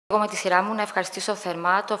Εγώ με τη σειρά μου να ευχαριστήσω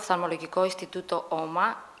θερμά το Οφθαλμολογικό Ινστιτούτο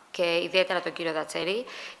ΩΜΑ και ιδιαίτερα τον κύριο Δατσέρη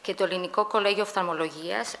και το Ελληνικό Κολέγιο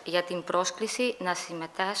Οφθαλμολογίας για την πρόσκληση να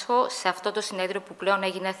συμμετάσχω σε αυτό το συνέδριο που πλέον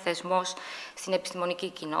έγινε θεσμός στην επιστημονική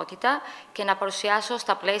κοινότητα και να παρουσιάσω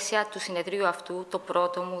στα πλαίσια του συνεδρίου αυτού το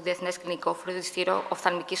πρώτο μου Διεθνές Κλινικό Φροντιστήριο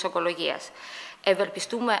Οφθαλμικής Ογκολογίας.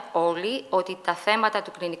 Ευελπιστούμε όλοι ότι τα θέματα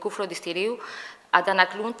του κλινικού φροντιστηρίου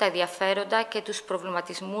αντανακλούν τα ενδιαφέροντα και τους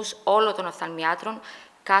προβληματισμούς όλων των οφθαλμιάτρων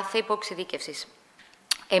κάθε υποεξειδίκευσης.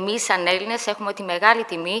 Εμείς, σαν Έλληνες, έχουμε τη μεγάλη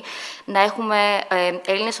τιμή να έχουμε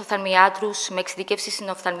Έλληνες οφθαλμιάτρους με εξειδίκευση στην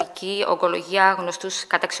οφθαλμική ογκολογία, γνωστούς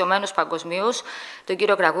καταξιωμένους παγκοσμίως, τον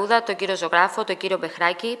κύριο Γραγούδα, τον κύριο Ζωγράφο, τον κύριο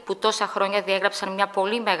Μπεχράκη, που τόσα χρόνια διέγραψαν μια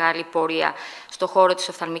πολύ μεγάλη πορεία στον χώρο της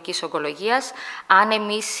οφθαλμικής ογκολογίας. Αν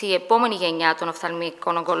εμείς, η επόμενη γενιά των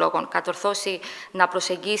οφθαλμικών ογκολόγων, κατορθώσει να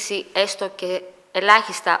προσεγγίσει έστω και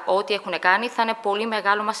ελάχιστα ό,τι έχουν κάνει, θα είναι πολύ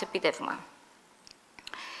μεγάλο μας επίτευγμα.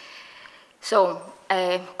 So,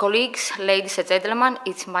 colleagues, ladies and gentlemen,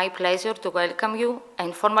 it's my pleasure to welcome you and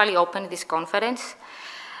formally open this conference.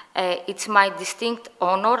 It's my distinct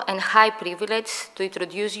honor and high privilege to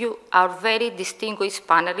introduce you our very distinguished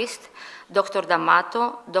panelists, Dr. D'Amato,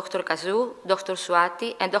 Dr. Kazou, Dr. Suati,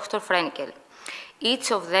 and Dr. Frenkel, each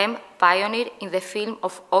of them pioneered in the field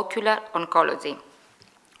of ocular oncology.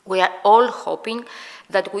 We are all hoping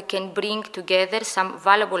that we can bring together some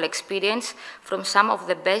valuable experience from some of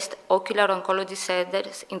the best ocular oncology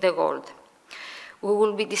centers in the world. We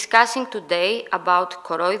will be discussing today about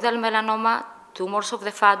choroidal melanoma, tumors of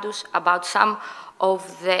the fundus, about some of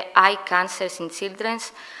the eye cancers in children,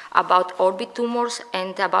 about orbit tumors,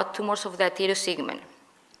 and about tumors of the anterior segment.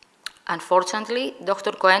 Unfortunately,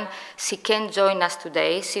 Dr. Cohen, she can't join us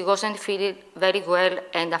today. She wasn't feeling very well,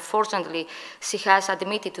 and unfortunately, she has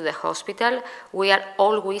admitted to the hospital. We are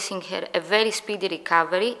all wishing her a very speedy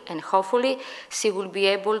recovery, and hopefully, she will be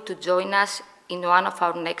able to join us in one of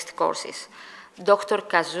our next courses. Dr.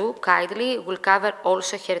 Kazou kindly will cover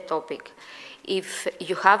also her topic. If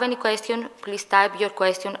you have any question, please type your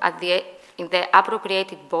question in the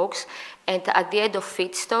appropriated box, and at the end of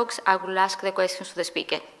each talk, I will ask the questions to the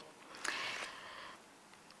speaker.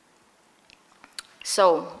 So,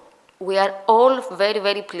 we are all very,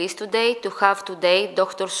 very pleased today to have today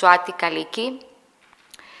Dr. Swati Kaliki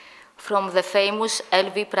from the famous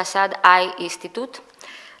LV Prasad Eye Institute.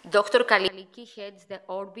 Dr. Kaliki heads the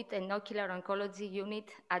Orbit and Ocular Oncology Unit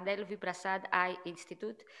at LV Prasad Eye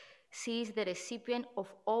Institute. She is the recipient of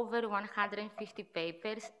over 150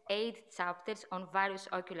 papers, 8 chapters on various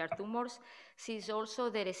ocular tumors. She is also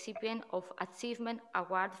the recipient of Achievement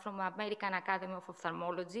Award from American Academy of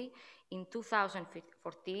Ophthalmology in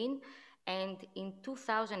 2014, and in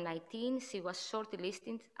 2019, she was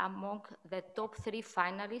shortlisted among the top 3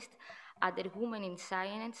 finalists at the Women in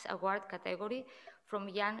Science Award category from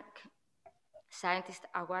Young Scientist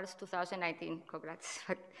Awards 2019. Congrats.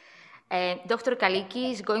 Dr.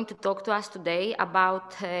 Kaliki is going to talk to us today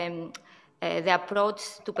about the approach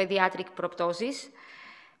to pediatric proptosis.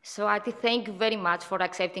 So I thank you very much for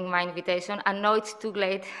accepting my invitation. I know it's too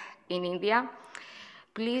late in India.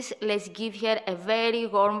 Please, let's give her a very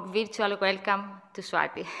warm virtual welcome to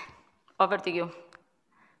Swati. Over to you.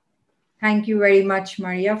 Thank you very much,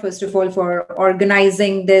 Maria, first of all, for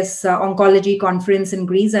organizing this oncology conference in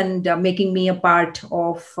Greece and making me a part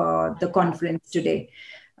of the conference today.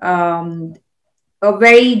 A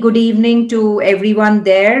very good evening to everyone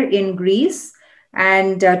there in Greece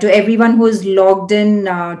and to everyone who is logged in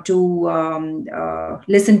to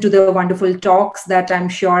listen to the wonderful talks that I'm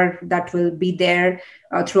sure that will be there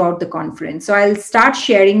throughout the conference. So I'll start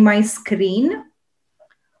sharing my screen.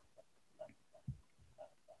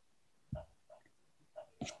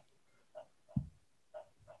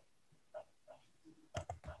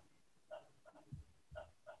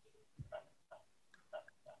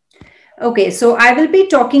 Okay, so I will be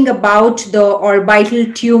talking about the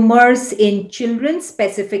orbital tumors in children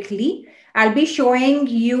specifically. I'll be showing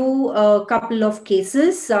you a couple of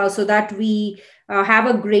cases so that we have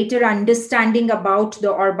a greater understanding about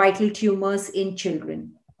the orbital tumors in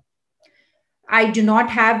children. I do not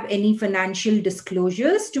have any financial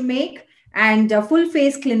disclosures to make, and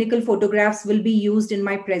full-face clinical photographs will be used in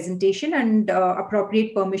my presentation, and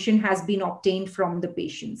appropriate permission has been obtained from the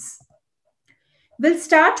patients. We'll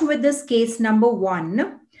start with this case number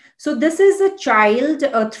 1. So this is a child,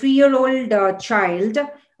 a 3-year-old child,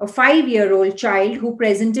 a 5-year-old child who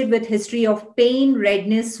presented with history of pain,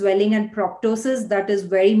 redness, swelling, and proptosis that is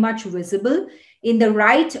very much visible in the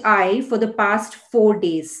right eye for the past 4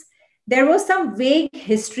 days. There was some vague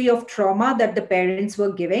history of trauma that the parents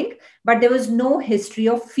were giving, but there was no history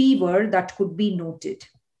of fever that could be noted.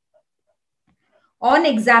 On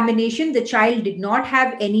examination, the child did not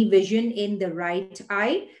have any vision in the right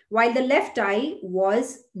eye, while the left eye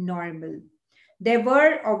was normal. There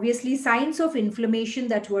were obviously signs of inflammation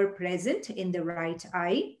that were present in the right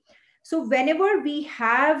eye. So whenever we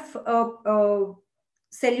have a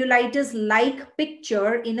cellulitis-like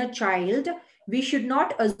picture in a child, we should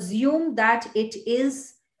not assume that it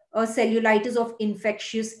is a cellulitis of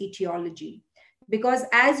infectious etiology. Because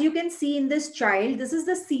as you can see in this child, this is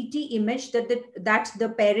the CT image that the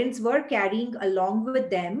parents were carrying along with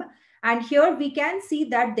them. And here we can see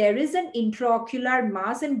that there is an intraocular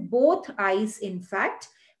mass in both eyes, in fact,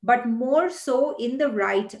 but more so in the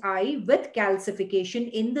right eye with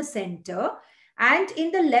calcification in the center. And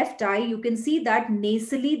in the left eye, you can see that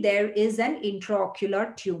nasally there is an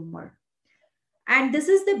intraocular tumor. And this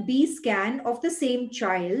is the B scan of the same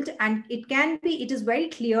child. And it is very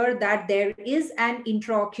clear that there is an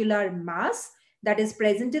intraocular mass that is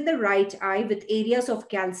present in the right eye with areas of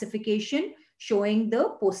calcification showing the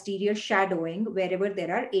posterior shadowing wherever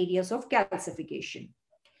there are areas of calcification.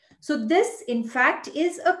 So this, in fact,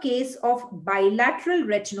 is a case of bilateral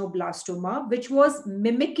retinoblastoma, which was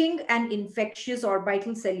mimicking an infectious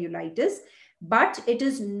orbital cellulitis, but it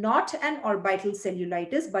is not an orbital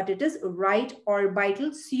cellulitis, but it is right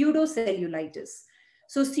orbital pseudocellulitis.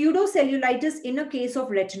 So pseudocellulitis in a case of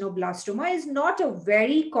retinoblastoma is not a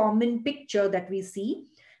very common picture that we see,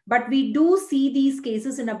 but we do see these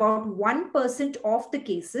cases in about 1% of the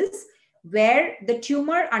cases where the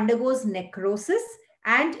tumor undergoes necrosis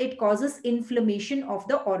and it causes inflammation of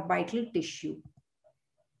the orbital tissue.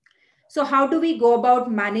 So how do we go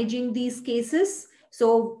about managing these cases?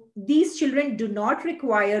 So these children do not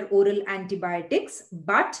require oral antibiotics,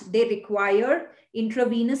 but they require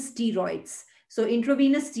intravenous steroids. So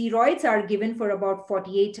intravenous steroids are given for about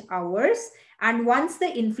 48 hours. And once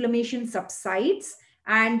the inflammation subsides,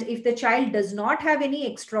 and if the child does not have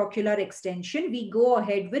any extraocular extension, we go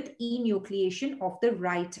ahead with enucleation of the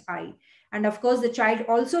right eye. And of course, the child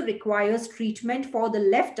also requires treatment for the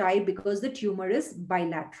left eye because the tumor is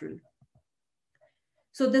bilateral.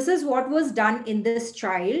 So this is what was done in this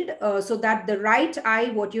child, so that the right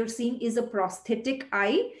eye, what you're seeing is a prosthetic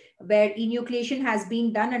eye where enucleation has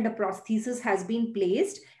been done and a prosthesis has been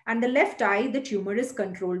placed. And the left eye, the tumor is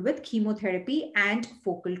controlled with chemotherapy and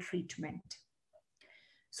focal treatment.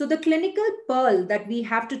 So the clinical pearl that we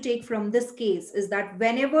have to take from this case is that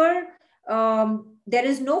whenever there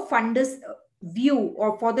is no fundus view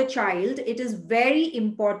or for the child, it is very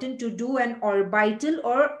important to do an orbital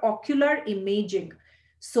or ocular imaging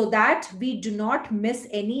so that we do not miss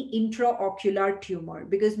any intraocular tumor.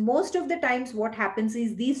 Because most of the times what happens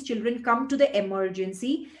is these children come to the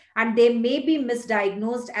emergency and they may be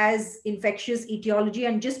misdiagnosed as infectious etiology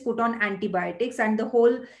and just put on antibiotics, and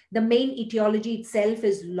the main etiology itself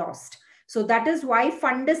is lost. So that is why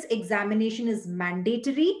fundus examination is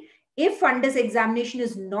mandatory. If fundus examination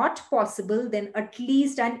is not possible, then at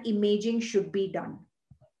least an imaging should be done.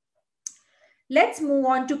 Let's move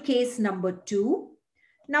on to case number 2.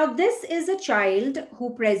 Now, this is a child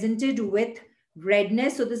who presented with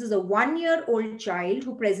redness. So this is a 1-year-old child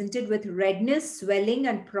who presented with redness, swelling,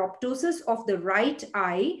 and proptosis of the right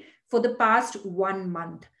eye for the past 1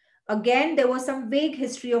 month. Again, there was some vague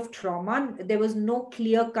history of trauma. There was no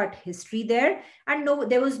clear-cut history there, and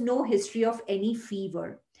there was no history of any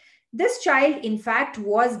fever. This child, in fact,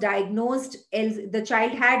 was diagnosed. The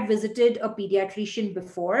child had visited a pediatrician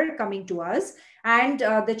before coming to us, and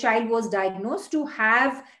the child was diagnosed to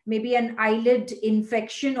have maybe an eyelid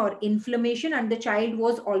infection or inflammation, and the child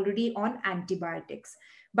was already on antibiotics.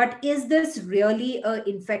 But is this really an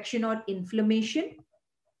infection or inflammation?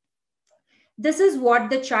 This is what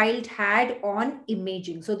the child had on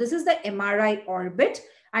imaging. So this is the MRI orbit.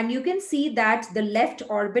 And you can see that the left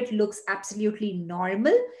orbit looks absolutely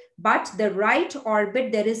normal, but the right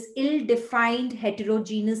orbit, there is ill-defined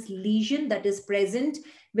heterogeneous lesion that is present,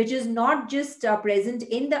 which is not just present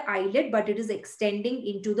in the eyelid, but it is extending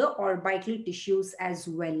into the orbital tissues as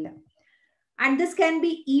well. And this can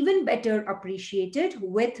be even better appreciated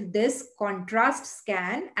with this contrast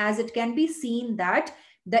scan, as it can be seen that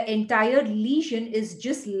the entire lesion is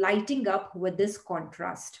just lighting up with this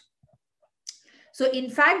contrast. So in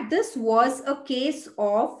fact, this was a case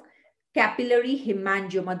of capillary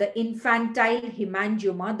hemangioma, the infantile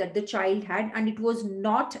hemangioma that the child had, and it was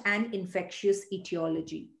not an infectious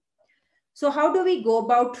etiology. So how do we go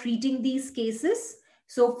about treating these cases?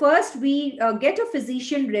 So first we get a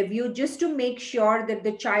physician review just to make sure that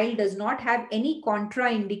the child does not have any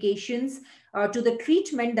contraindications to the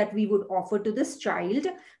treatment that we would offer to this child.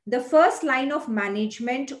 The first line of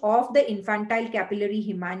management of the infantile capillary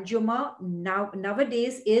hemangioma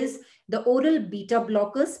nowadays is the oral beta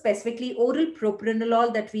blockers, specifically oral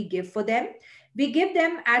propranolol that we give for them. We give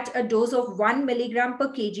them at a dose of 1 milligram per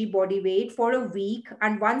kg body weight for a week.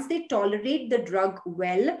 And once they tolerate the drug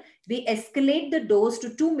well, we escalate the dose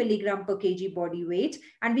to 2 milligram per kg body weight,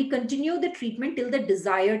 and we continue the treatment till the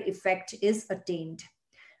desired effect is attained.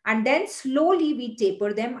 And then slowly we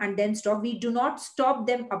taper them and then stop. We do not stop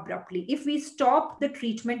them abruptly. If we stop the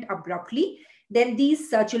treatment abruptly, then these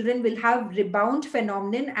children will have rebound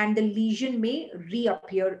phenomenon and the lesion may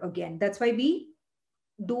reappear again. That's why we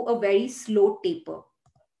do a very slow taper.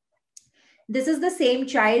 This is the same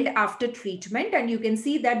child after treatment, and you can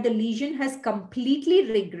see that the lesion has completely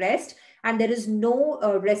regressed and there is no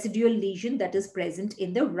residual lesion that is present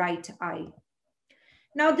in the right eye.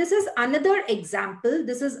 Now, this is another example.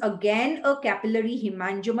 This is again a capillary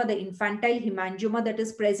hemangioma, the infantile hemangioma that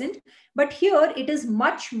is present, but here it is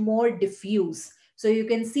much more diffuse. So you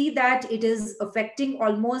can see that it is affecting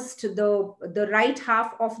almost the right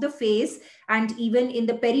half of the face, and even in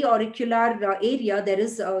the periauricular area, there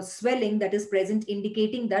is a swelling that is present,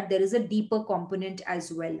 indicating that there is a deeper component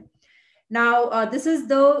as well. Now, this is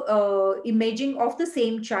the imaging of the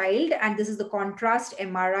same child, and this is the contrast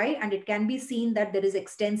MRI, and it can be seen that there is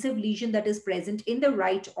extensive lesion that is present in the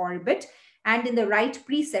right orbit and in the right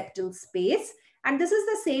preseptal space. And this is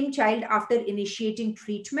the same child after initiating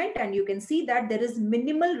treatment, and you can see that there is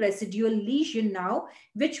minimal residual lesion now,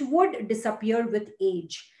 which would disappear with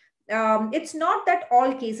age. It's not that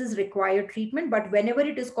all cases require treatment, but whenever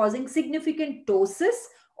it is causing significant ptosis,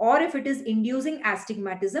 or if it is inducing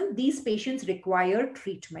astigmatism, these patients require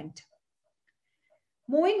treatment.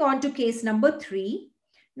 Moving on to case number 3.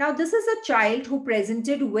 Now, this is a child who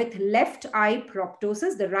presented with left eye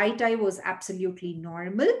proptosis. The right eye was absolutely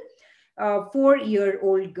normal.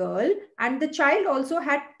 4-year-old girl, and the child also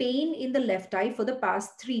had pain in the left eye for the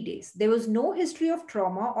past 3 days. There was no history of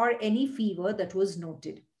trauma or any fever that was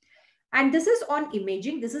noted. And this is on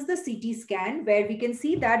imaging. This is the CT scan where we can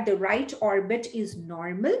see that the right orbit is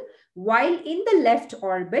normal, while in the left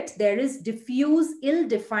orbit, there is diffuse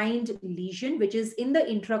ill-defined lesion, which is in the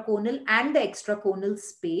intraconal and the extraconal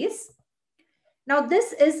space. Now,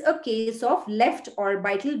 this is a case of left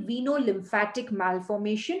orbital veno-lymphatic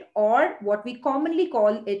malformation, or what we commonly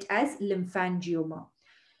call it as lymphangioma.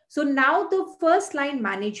 So now the first line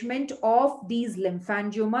management of these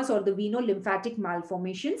lymphangiomas or the veno-lymphatic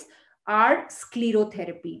malformations are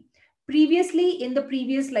sclerotherapy. Previously, in the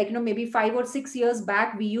previous, maybe 5 or 6 years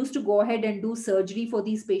back, we used to go ahead and do surgery for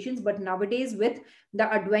these patients. But nowadays, with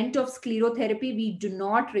the advent of sclerotherapy, we do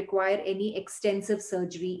not require any extensive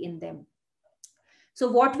surgery in them. So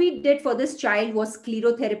what we did for this child was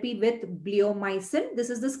sclerotherapy with bleomycin. This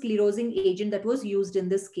is the sclerosing agent that was used in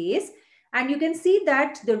this case. And you can see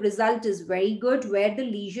that the result is very good, where the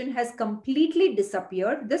lesion has completely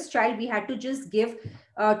disappeared. This child, we had to just give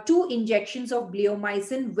 2 injections of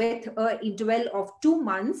bleomycin with an interval of 2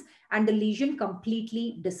 months, and the lesion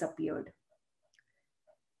completely disappeared.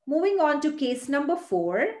 Moving on to case number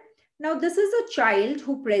 4. Now, this is a child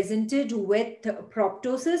who presented with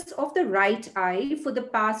proptosis of the right eye for the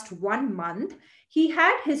past 1 month. He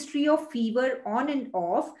had history of fever on and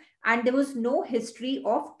off, and there was no history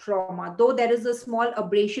of trauma, though there is a small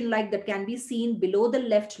abrasion like that can be seen below the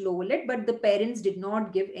left lower lid, but the parents did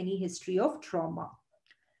not give any history of trauma.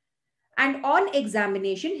 And on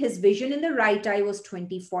examination, his vision in the right eye was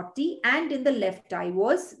 20/40 and in the left eye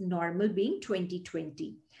was normal, being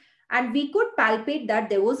 20/20. And we could palpate that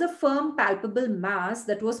there was a firm palpable mass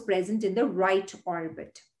that was present in the right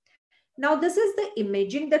orbit. Now, this is the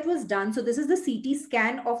imaging that was done. So this is the CT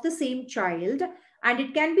scan of the same child, and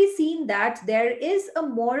it can be seen that there is a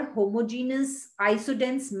more homogeneous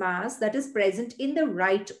isodense mass that is present in the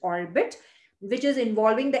right orbit, which is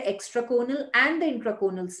involving the extraconal and the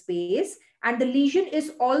intraconal space. And the lesion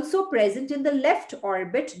is also present in the left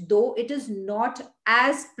orbit, though it is not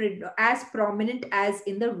as prominent as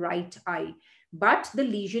in the right eye, but the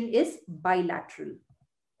lesion is bilateral.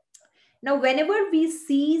 Now, whenever we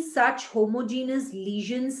see such homogeneous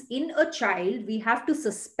lesions in a child, we have to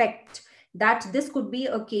suspect that this could be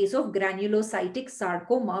a case of granulocytic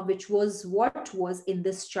sarcoma, which was what was in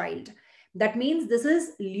this child. That means this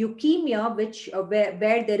is leukemia, which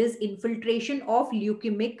where there is infiltration of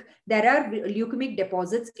there are leukemic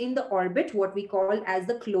deposits in the orbit, what we call as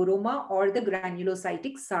the chloroma or the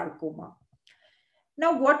granulocytic sarcoma.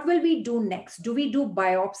 Now, what will we do next? Do we do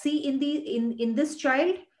biopsy in this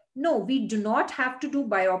child? No, we do not have to do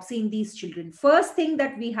biopsy in these children. First thing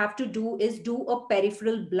that we have to do is do a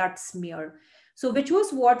peripheral blood smear. So, which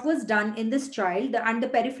was what was done in this child, and the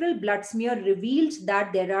peripheral blood smear revealed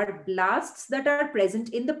that there are blasts that are present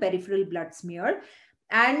in the peripheral blood smear.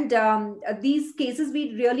 And these cases,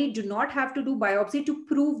 we really do not have to do biopsy to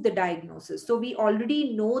prove the diagnosis. So, we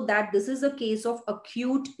already know that this is a case of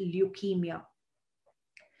acute leukemia.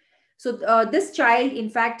 So this child, in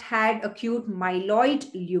fact, had acute myeloid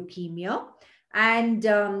leukemia, and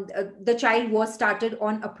the child was started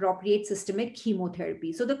on appropriate systemic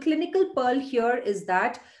chemotherapy. So the clinical pearl here is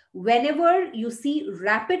that whenever you see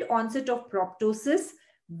rapid onset of proptosis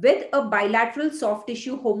with a bilateral soft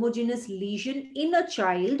tissue homogeneous lesion in a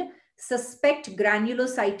child, suspect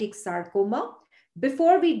granulocytic sarcoma.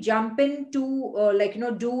 Before we jump into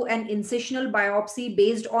do an incisional biopsy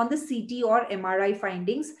based on the CT or MRI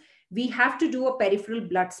findings, we have to do a peripheral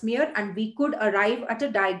blood smear, and we could arrive at a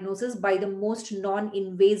diagnosis by the most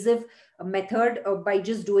non-invasive method by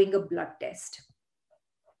just doing a blood test.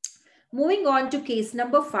 Moving on to case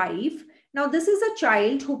number 5. Now, this is a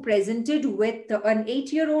child who presented with an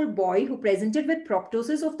 8-year-old boy who presented with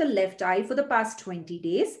proptosis of the left eye for the past 20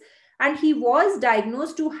 days. And he was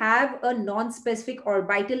diagnosed to have a non-specific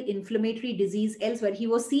orbital inflammatory disease elsewhere. He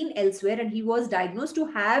was seen elsewhere and he was diagnosed to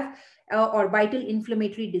have orbital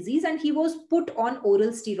inflammatory disease, and he was put on oral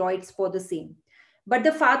steroids for the same. But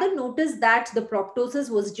the father noticed that the proptosis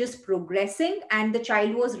was just progressing and the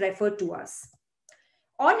child was referred to us.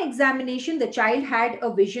 On examination, the child had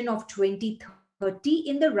a vision of 20/30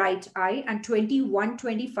 in the right eye and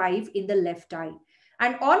 21/25 in the left eye.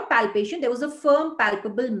 And on palpation, there was a firm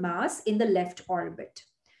palpable mass in the left orbit.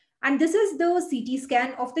 And this is the CT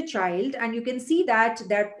scan of the child. And you can see that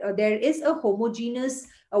there is a homogeneous,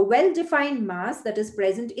 a well-defined mass that is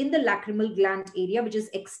present in the lacrimal gland area, which is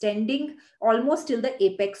extending almost till the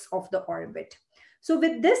apex of the orbit. So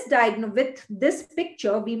with this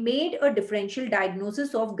picture, we made a differential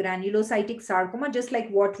diagnosis of granulocytic sarcoma, just like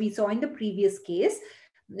what we saw in the previous case.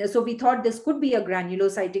 So we thought this could be a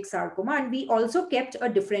granulocytic sarcoma, and we also kept a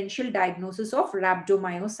differential diagnosis of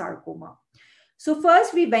rhabdomyosarcoma. So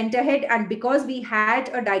first we went ahead, and because we had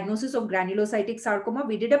a diagnosis of granulocytic sarcoma,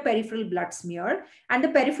 we did a peripheral blood smear, and the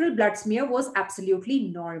peripheral blood smear was absolutely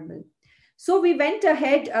normal. So we went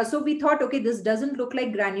ahead, so we thought, okay, this doesn't look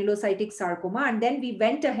like granulocytic sarcoma. And then we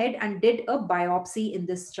went ahead and did a biopsy in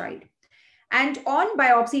this child. And on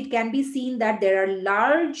biopsy, it can be seen that there are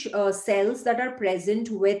large cells that are present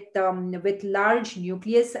with large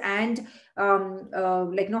nucleus and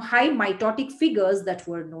high mitotic figures that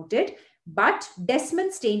were noted. But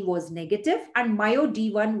Desmond stain was negative and Myo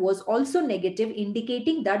D1 was also negative,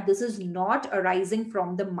 indicating that this is not arising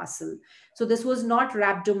from the muscle. So this was not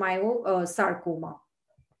rhabdomyosarcoma.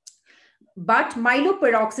 But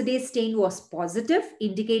myeloperoxidase stain was positive,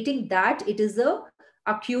 indicating that it is a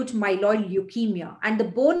acute myeloid leukemia. And the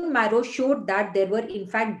bone marrow showed that there were in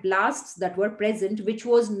fact blasts that were present, which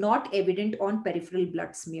was not evident on peripheral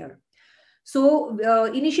blood smear. So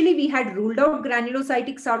initially we had ruled out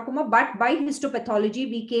granulocytic sarcoma, but by histopathology,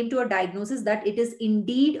 we came to a diagnosis that it is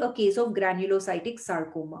indeed a case of granulocytic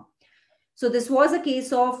sarcoma. So this was a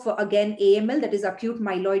case of, again, AML, that is acute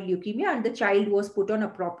myeloid leukemia, and the child was put on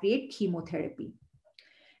appropriate chemotherapy.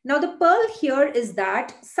 Now, the pearl here is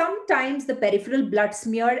that sometimes the peripheral blood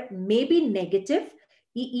smear may be negative,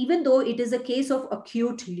 even though it is a case of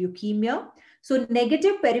acute leukemia. So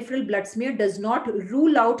negative peripheral blood smear does not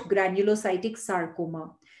rule out granulocytic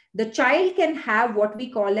sarcoma. The child can have what we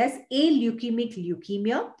call as aleukemic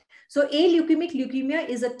leukemia. So aleukemic leukemia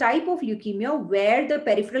is a type of leukemia where the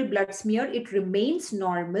peripheral blood smear, it remains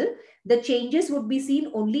normal. The changes would be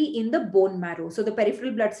seen only in the bone marrow. So the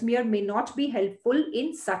peripheral blood smear may not be helpful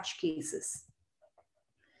in such cases.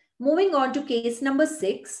 Moving on to case number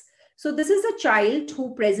 6. So this is a child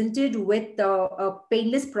who presented with a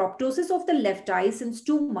painless proptosis of the left eye since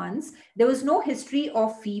 2 months. There was no history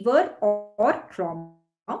of fever or trauma.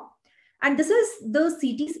 And this is the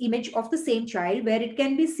CT image of the same child, where it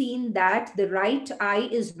can be seen that the right eye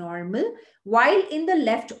is normal, while in the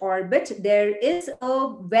left orbit, there is a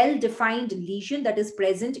well-defined lesion that is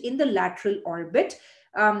present in the lateral orbit.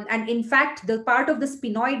 And in fact, the part of the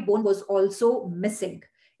sphenoid bone was also missing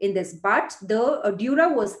in this, but the dura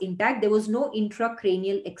was intact. There was no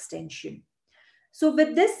intracranial extension. So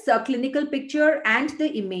with this clinical picture and the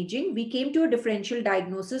imaging, we came to a differential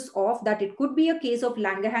diagnosis of that it could be a case of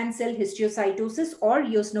Langerhans cell histiocytosis or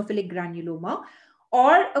eosinophilic granuloma,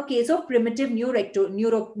 or a case of primitive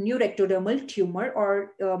neuroectodermal tumor,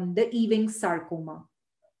 or the Ewing sarcoma.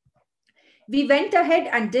 We went ahead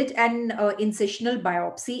and did an incisional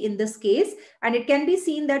biopsy in this case, and it can be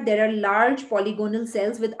seen that there are large polygonal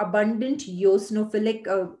cells with abundant eosinophilic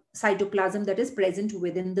cytoplasm that is present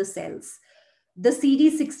within the cells. The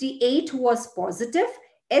CD68 was positive,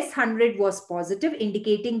 S100 was positive,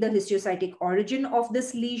 indicating the histiocytic origin of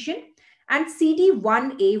this lesion, and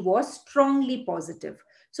CD1A was strongly positive.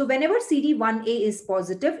 So whenever CD1A is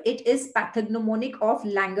positive, it is pathognomonic of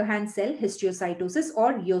Langerhans cell histiocytosis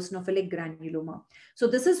or eosinophilic granuloma. So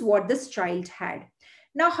this is what this child had.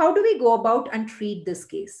 Now, how do we go about and treat this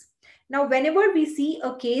case? Now, whenever we see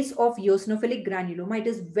a case of eosinophilic granuloma, it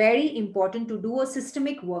is very important to do a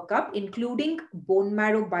systemic workup, including bone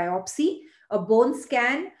marrow biopsy, a bone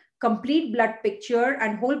scan, complete blood picture,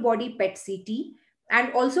 and whole body PET-CT.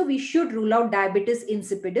 And also we should rule out diabetes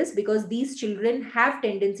insipidus because these children have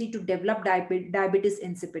tendency to develop diabetes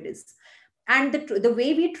insipidus. And the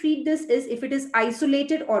way we treat this is, if it is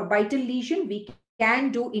isolated orbital lesion, we can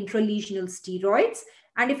do intralesional steroids.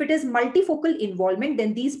 And if it is multifocal involvement,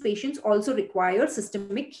 then these patients also require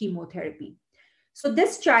systemic chemotherapy. So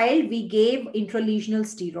this child, we gave intralesional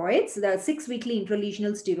steroids. The 6-weekly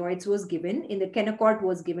intralesional steroids was given, in the Kenacort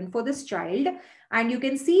was given for this child. And you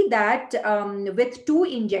can see that with 2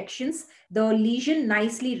 injections, the lesion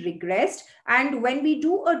nicely regressed. And when we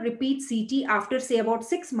do a repeat CT after, say, about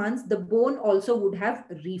 6 months, the bone also would have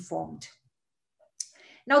reformed.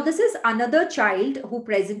 Now, this is another child who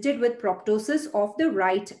presented with proptosis of the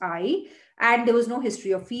right eye, and there was no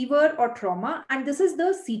history of fever or trauma. And this is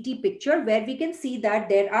the CT picture where we can see that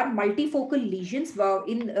there are multifocal lesions.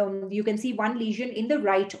 You can see one lesion in the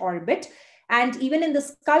right orbit. And even in the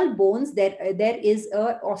skull bones, there is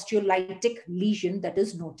an osteolytic lesion that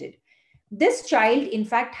is noted. This child, in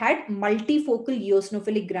fact, had multifocal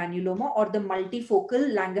eosinophilic granuloma or the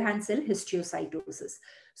multifocal Langerhans cell histiocytosis.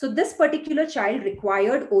 So this particular child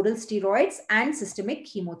required oral steroids and systemic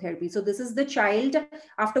chemotherapy. So this is the child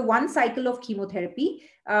after 1 cycle of chemotherapy,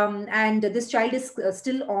 and this child is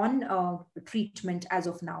still on treatment as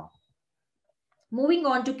of now. Moving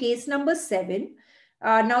on to case number 7.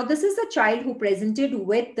 Now, this is a child who presented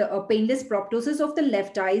with a painless proptosis of the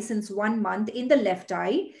left eye since 1 month in the left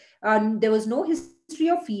eye. There was no history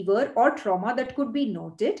of fever or trauma that could be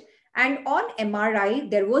noted. And on MRI,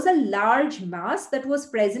 there was a large mass that was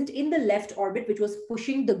present in the left orbit, which was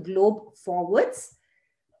pushing the globe forwards.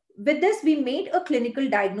 With this, we made a clinical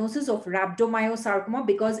diagnosis of rhabdomyosarcoma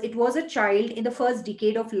because it was a child in the first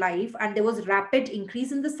decade of life and there was rapid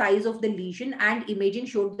increase in the size of the lesion, and imaging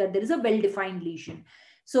showed that there is a well-defined lesion.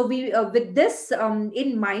 So we, with this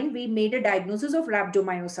in mind, we made a diagnosis of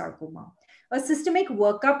rhabdomyosarcoma. A systemic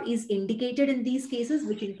workup is indicated in these cases,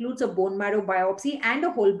 which includes a bone marrow biopsy and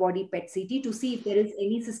a whole body PET-CT to see if there is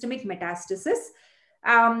any systemic metastasis.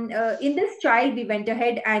 In this child, we went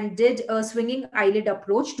ahead and did a swinging eyelid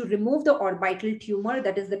approach to remove the orbital tumor,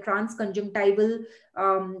 that is the transconjunctival.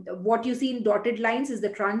 What you see in dotted lines is the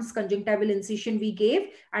transconjunctival incision we gave,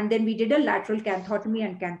 and then we did a lateral canthotomy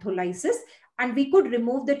and cantholysis, and we could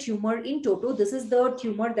remove the tumor in toto. This is the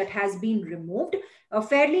tumor that has been removed, a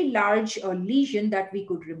fairly large lesion that we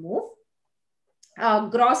could remove.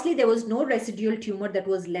 Grossly, there was no residual tumor that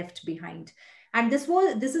was left behind. And this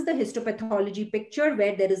is the histopathology picture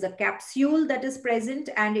where there is a capsule that is present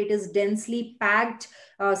and it is densely packed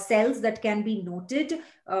cells that can be noted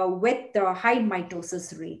with high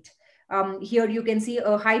mitosis rate. Here you can see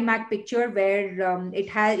a high MAC picture where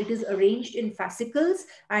it is arranged in fascicles,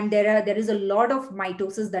 and there is a lot of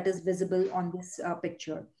mitosis that is visible on this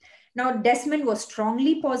picture. Now, Desmond was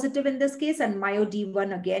strongly positive in this case, and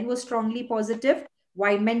MyoD1 again was strongly positive.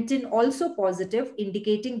 Vimentin also positive,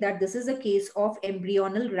 indicating that this is a case of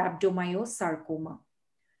embryonal rhabdomyosarcoma.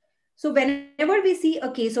 So whenever we see a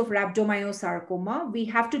case of rhabdomyosarcoma, we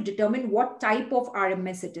have to determine what type of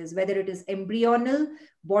RMS it is, whether it is embryonal,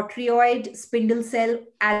 botryoid, spindle cell,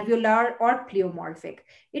 alveolar, or pleomorphic.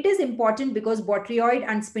 It is important because botryoid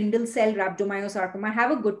and spindle cell rhabdomyosarcoma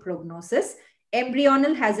have a good prognosis.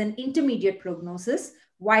 Embryonal has an intermediate prognosis,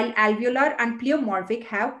 while alveolar and pleomorphic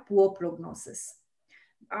have poor prognosis.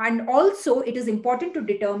 And also, it is important to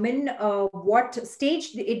determine what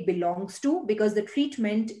stage it belongs to because the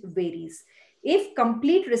treatment varies. If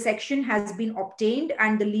complete resection has been obtained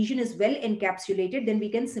and the lesion is well encapsulated, then we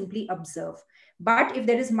can simply observe. But if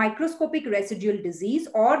there is microscopic residual disease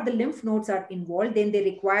or the lymph nodes are involved, then they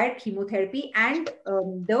require chemotherapy and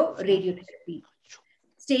the radiotherapy.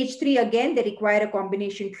 Stage 3, again, they require a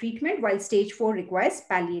combination treatment, while stage 4 requires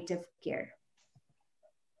palliative care.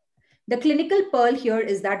 The clinical pearl here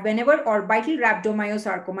is that whenever orbital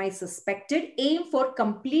rhabdomyosarcoma is suspected, aim for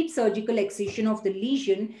complete surgical excision of the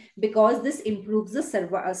lesion because this improves the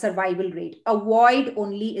survival rate. Avoid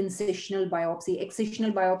only incisional biopsy.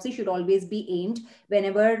 Excisional biopsy should always be aimed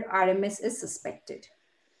whenever RMS is suspected.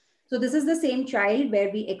 So this is the same child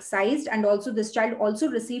where we excised, and also this child also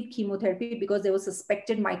received chemotherapy because there was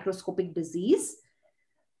suspected microscopic disease.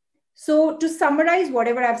 So to summarize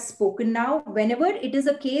whatever I've spoken now, whenever it is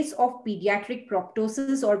a case of pediatric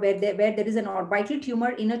proptosis or where there is an orbital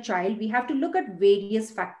tumor in a child, we have to look at various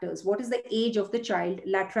factors. What is the age of the child,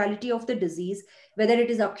 laterality of the disease, whether it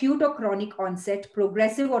is acute or chronic onset,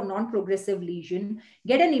 progressive or non-progressive lesion,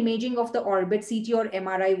 get an imaging of the orbit, CT or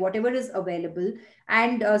MRI, whatever is available.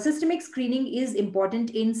 And systemic screening is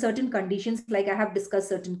important in certain conditions, like I have discussed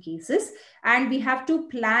certain cases. And we have to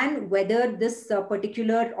plan whether this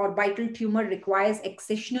particular orbital tumor requires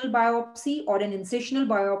excisional biopsy or an incisional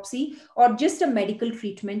biopsy, or just a medical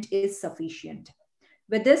treatment is sufficient.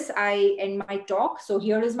 With this, I end my talk. So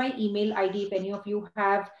here is my email ID. If any of you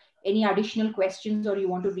have any additional questions or you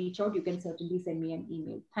want to reach out, you can certainly send me an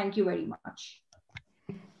email. Thank you very much.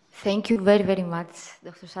 Thank you very, very much,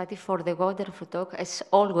 Dr. Sati, for the wonderful talk. As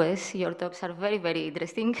always, your talks are very, very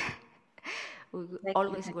interesting. We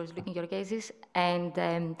always was looking at your cases. And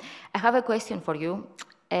I have a question for you.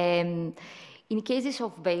 In cases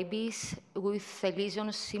of babies with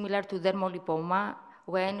lesions similar to dermolipoma,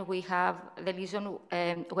 when we have the lesion,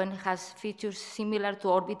 when it has features similar to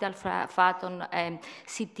orbital fat on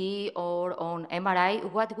CT or on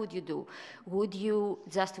MRI, what would you do? Would you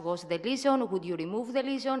just wash the lesion? Would you remove the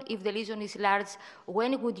lesion? If the lesion is large,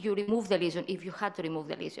 when would you remove the lesion if you had to remove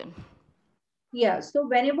the lesion? Yeah, so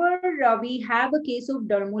whenever we have a case of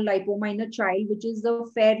dermolipoma in a child, which is a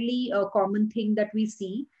fairly common thing that we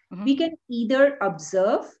see, we can either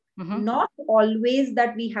observe, not always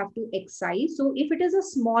that we have to excise. So if it is a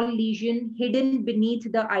small lesion hidden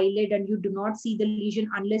beneath the eyelid and you do not see the lesion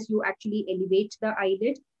unless you actually elevate the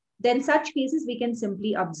eyelid, then such cases we can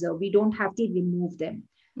simply observe. We don't have to remove them.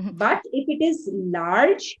 But if it is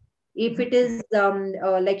large, if it is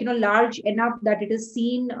large enough that it is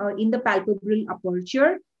seen in the palpebral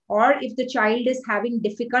aperture, or if the child is having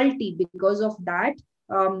difficulty because of that,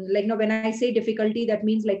 when I say difficulty, that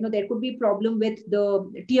means there could be problem with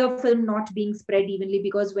the tear film not being spread evenly,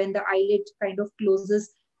 because when the eyelid kind of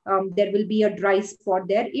closes, there will be a dry spot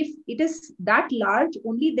there. If it is that large,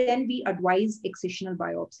 only then we advise excisional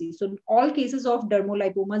biopsy. So all cases of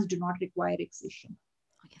dermolipomas do not require excision.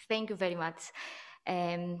 Okay, thank you very much.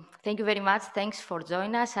 Thank you very much. Thanks for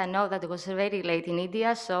joining us. I know that it was very late in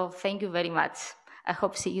India, so thank you very much. I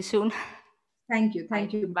hope to see you soon. Thank you.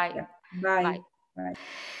 Thank you. Bye. Yeah. Bye. Bye. Bye.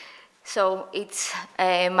 So it's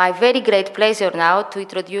my very great pleasure now to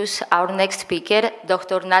introduce our next speaker,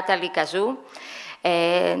 Dr. Nathalie Cazou.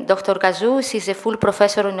 Dr. Cazou, she's a full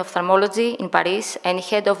professor in ophthalmology in Paris and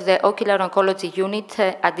head of the Ocular Oncology unit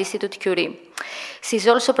at Institut Curie. She's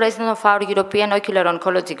also president of our European Ocular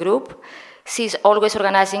Oncology group. She's always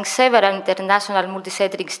organizing several international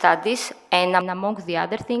multicentric studies, and among the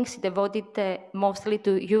other things, devoted mostly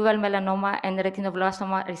to uveal melanoma and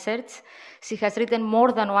retinoblastoma research. She has written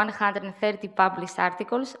more than 130 published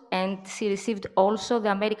articles, and she received also the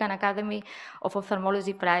American Academy of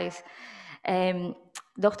Ophthalmology Prize.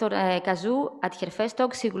 Dr. Cazou, at her first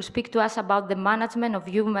talk, she will speak to us about the management of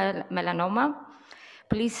uveal melanoma.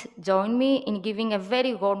 Please join me in giving a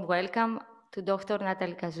very warm welcome to Dr.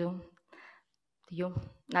 Nathalie Cazou. To you,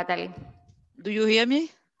 Nathalie. Do you hear me?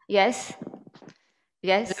 Yes.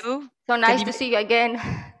 Yes. Hello. So nice to see you again.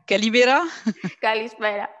 Calimera.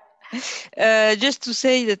 Calispera. Just to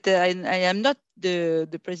say that I am not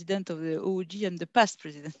the president of the OOG, I'm the past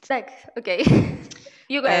president. Okay.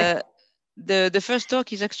 You go. The first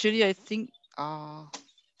talk is actually, I think,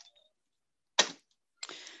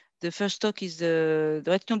 the first talk is the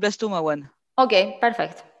retinoblastoma one. Okay,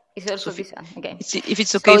 perfect. It's also this one. Okay. If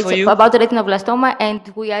it's okay for you. It's about retinoblastoma, and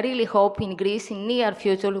we are really hoping in Greece in near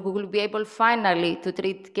future we will be able finally to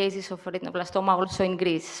treat cases of retinoblastoma also in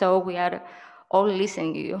Greece. So we are all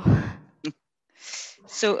listening to you.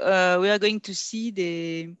 So we are going to see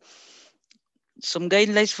some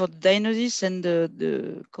guidelines for diagnosis and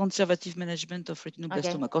the conservative management of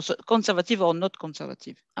retinoblastoma. Okay. Conservative or not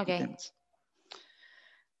conservative. Okay. Depends.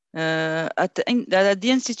 At the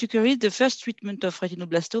Institut Curie, the first treatment of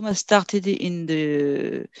retinoblastoma started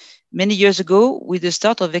many years ago with the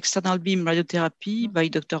start of external beam radiotherapy by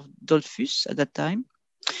Dr. Dollfus at that time.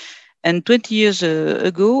 And 20 years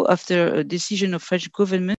ago, after a decision of French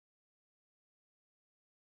government,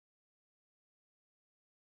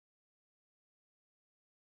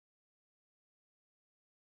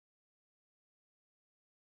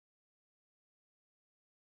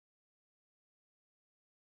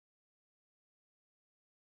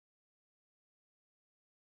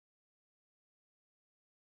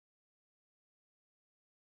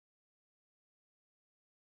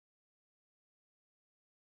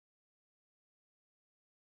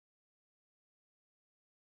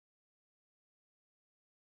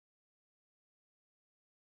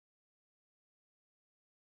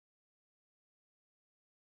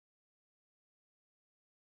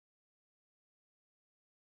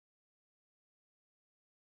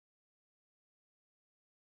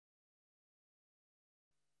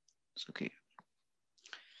 It's okay.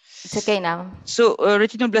 It's okay now. So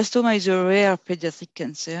retinoblastoma is a rare pediatric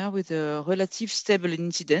cancer with a relative stable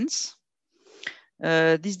incidence.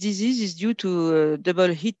 This disease is due to a double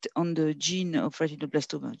hit on the gene of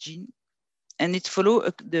retinoblastoma gene, and it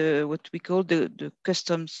follows what we call the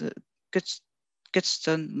Custom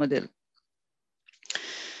model.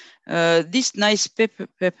 This nice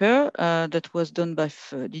paper that was done by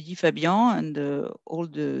Didier Fabian and all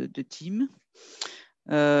the team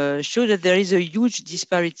show that there is a huge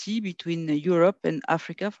disparity between Europe and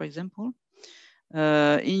Africa, for example.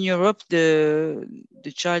 In Europe, the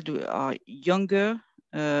child are younger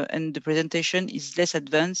and the presentation is less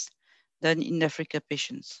advanced than in Africa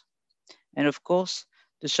patients. And of course,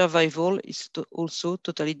 the survival is also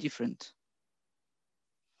totally different.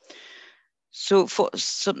 So for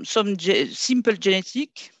some simple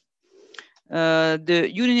genetic, the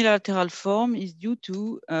unilateral form is due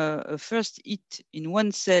to a first hit in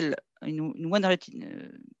one cell, in one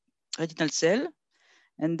retinal cell,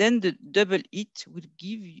 and then the double hit will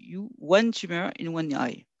give you one tumor in one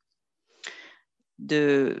eye.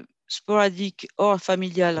 The sporadic or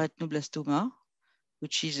familial retinoblastoma,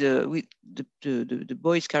 which is with the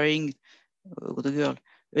boy is carrying, or the girl,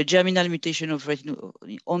 a germinal mutation of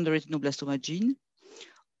on the retinoblastoma gene.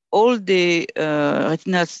 All the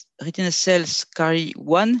retinal cells carry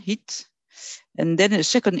one hit, and then a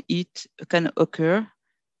second hit can occur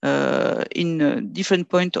in a different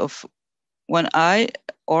point of one eye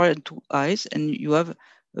or two eyes, and you have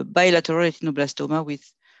a bilateral retinoblastoma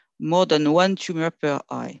with more than one tumor per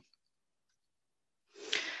eye.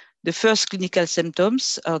 The first clinical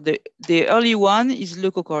symptoms are the early one is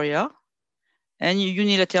leukocoria and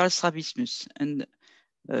unilateral strabismus, and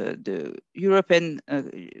the European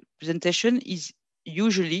presentation is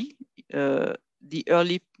usually the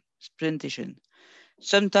early presentation.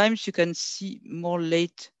 Sometimes you can see more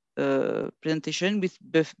late presentation with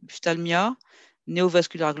ophthalmia,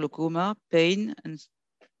 neovascular glaucoma, pain, and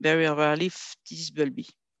very rarely phthisis bulbi.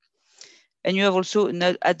 And you have also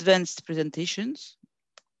advanced presentations,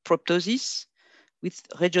 proptosis with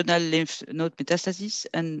regional lymph node metastasis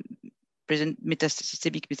and present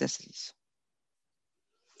systemic metastasis.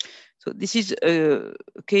 So this is a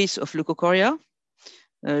case of leukocoria.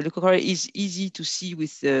 Leukocoria is easy to see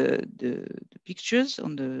with the pictures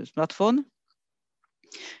on the smartphone.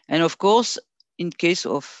 And of course, in case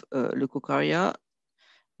of leukocoria,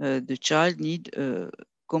 the child needs a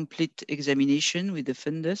complete examination with the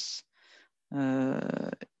fundus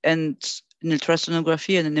and an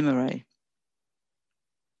ultrasonography and an MRI.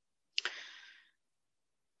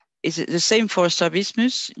 It's the same for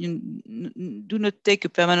strabismus. You do not take a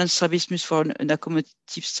permanent strabismus for an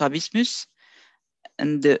accommodative strabismus.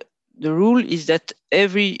 And the rule is that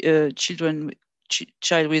every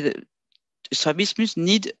child with strabismus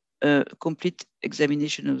need a complete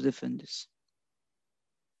examination of the fundus.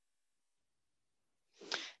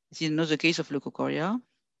 This is another case of leukocoria.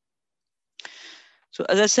 So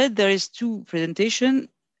as I said, there is two presentations,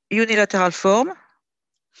 unilateral form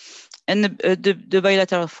and the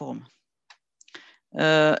bilateral form.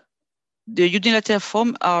 The unilateral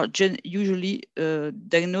form are usually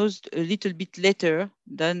diagnosed a little bit later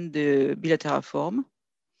than the bilateral form.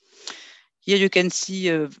 Here you can see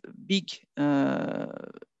a big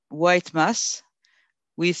white mass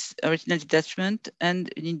with a retinal detachment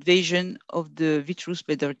and an invasion of the vitreous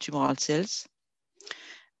by the tumoral cells.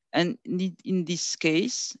 And in this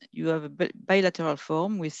case, you have a bilateral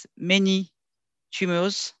form with many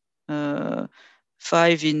tumors,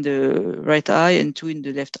 5 in the right eye and 2 in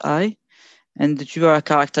the left eye. And the tumor are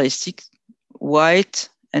characteristic, white,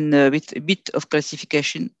 and with a bit of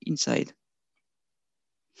calcification inside.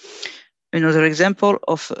 Another example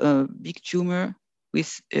of a big tumor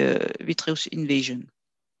with vitreous invasion.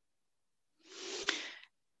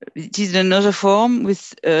 It is another form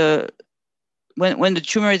with when the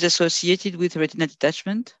tumor is associated with retinal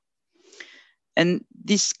detachment. And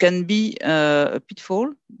this can be a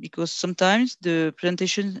pitfall because sometimes the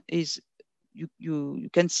presentation is you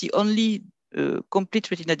can see only complete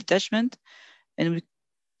retinal detachment, and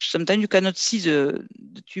sometimes you cannot see the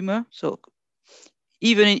tumor. So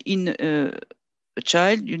even in a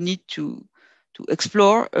child, you need to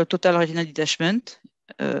explore a total retinal detachment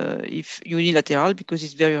if unilateral, because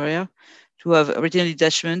it's very rare to have retinal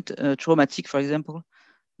detachment traumatic, for example,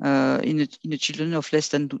 in the children of less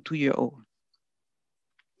than 2 years old.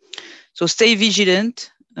 So stay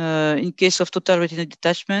vigilant in case of total retinal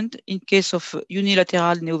detachment, in case of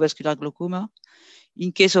unilateral neovascular glaucoma,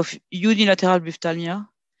 in case of unilateral ophthalmia,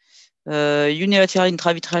 unilateral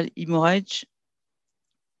intravitreal hemorrhage.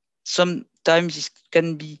 Sometimes this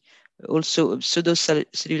can be also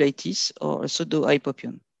pseudocellulitis or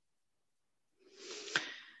pseudohypopion.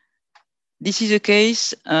 This is a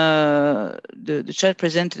case, the child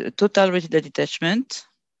presented a total retinal detachment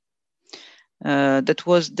that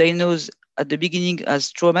was diagnosed at the beginning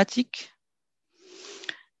as traumatic.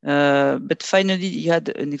 But finally, he had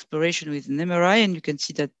an exploration with an MRI, and you can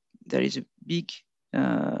see that there is a big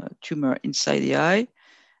tumor inside the eye,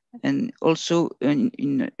 and also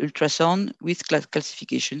in ultrasound with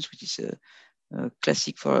calcifications, which is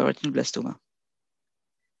classic for retinoblastoma.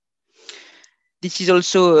 This is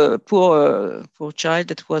also a poor child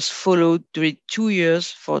that was followed during 2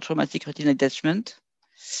 years for traumatic retinal detachment.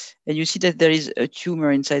 And you see that there is a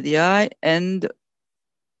tumor inside the eye, and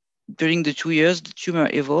during the 2 years, the tumor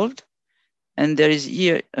evolved. And there is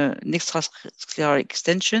here an extrascleral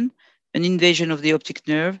extension, an invasion of the optic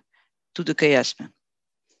nerve to the chiasma.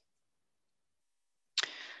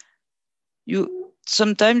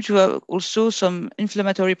 Sometimes you have also some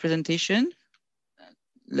inflammatory presentation,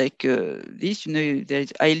 like this, there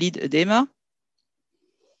is eyelid edema.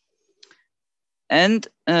 And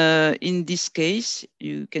in this case,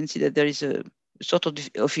 you can see that there is a sort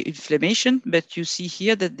of inflammation, but you see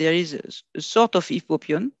here that there is a sort of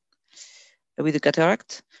hypopion with a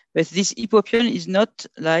cataract. But this hypopion is not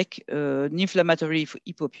like an inflammatory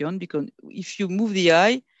hypopion, because if you move the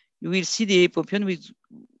eye, you will see the hypopion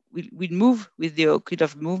will move with the ocular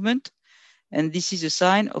movement. And this is a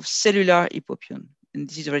sign of cellular hypopion. And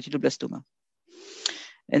this is a retinoblastoma.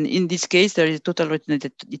 And in this case, there is total retinal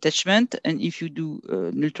detachment. And if you do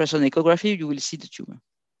an ultrasound echography, you will see the tumor.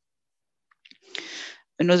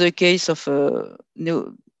 Another case of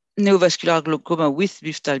neovascular glaucoma with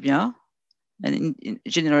biphthalmia. And in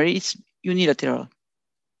generally, it's unilateral.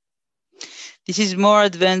 This is more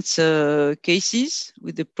advanced cases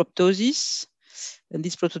with the proptosis. And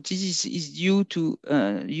this proptosis is due to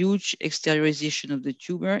huge exteriorization of the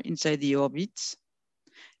tumor inside the orbits.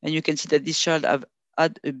 And you can see that this child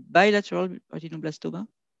had a bilateral retinoblastoma.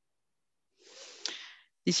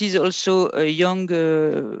 This is also a young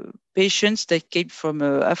patient that came from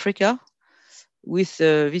Africa with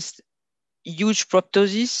this huge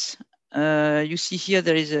proptosis. You see here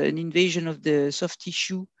there is an invasion of the soft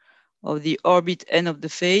tissue of the orbit end of the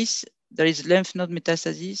face. There is lymph node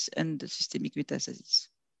metastasis and systemic metastasis.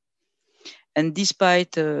 And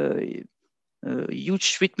despite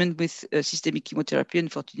huge treatment with systemic chemotherapy,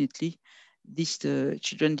 unfortunately, these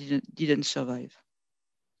children didn't survive.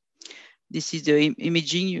 This is the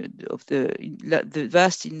imaging of the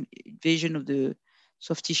vast invasion of the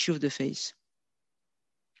soft tissue of the face.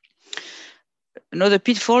 Another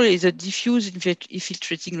pitfall is a diffuse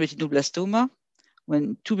infiltrating retinoblastoma,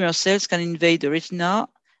 when tumor cells can invade the retina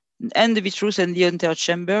and the vitreous and the anterior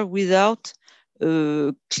chamber without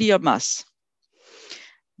a clear mass.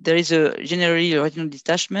 There is generally a retinal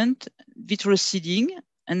detachment, vitreous seeding,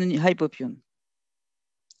 and a hypopion.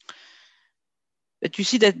 But you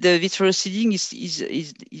see that the vitreous seeding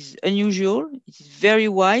is unusual. It is very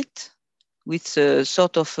white with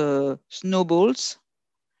sort of snowballs,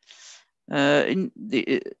 in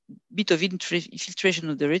the bit of infiltration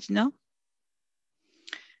of the retina.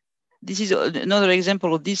 This is another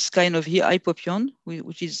example of this kind of hypopion,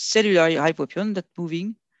 which is cellular hypopion that's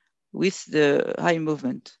moving with the eye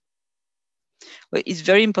movement. Well, it's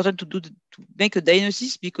very important to make a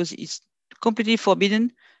diagnosis, because it's completely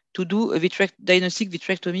forbidden to do a diagnostic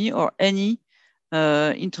vitrectomy or any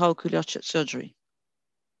intraocular surgery.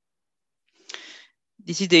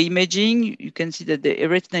 This is the imaging. You can see that the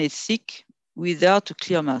retina is thick without a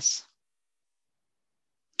clear mass.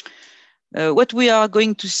 What we are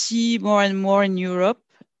going to see more and more in Europe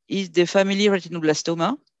is the family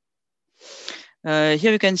retinoblastoma.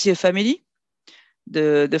 Here you can see a family,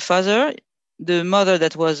 the father, the mother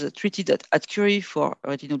that was treated at Curie for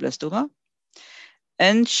retinoblastoma,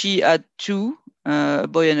 and she had two, a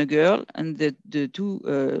boy and a girl, and the two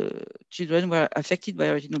children were affected by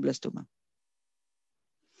retinoblastoma.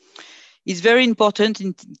 It's very important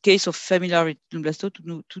in case of familial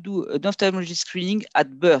retinoblastoma to do an ophthalmology screening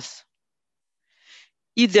at birth.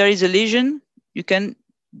 If there is a lesion, you can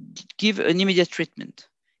give an immediate treatment.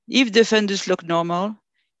 If the fundus look normal,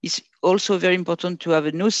 it's also very important to have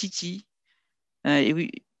an OCT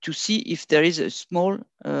to see if there is a small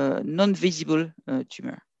non-visible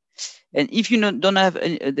tumor. And if you don't have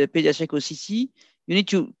the pediatric OCT, you need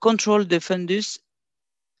to control the fundus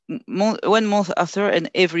 1 month after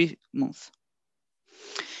and every month.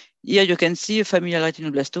 Here you can see a familial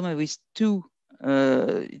retinoblastoma with two,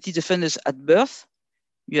 it is a fundus at birth.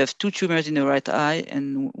 You have 2 tumors in the right eye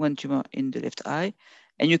and 1 tumor in the left eye.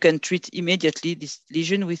 And you can treat immediately this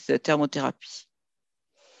lesion with thermotherapy.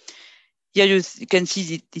 Here you can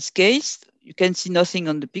see this case. You can see nothing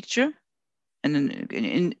on the picture. And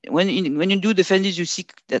then when you do the FNDs, you see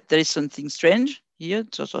that there is something strange here.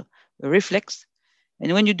 It's also a reflex.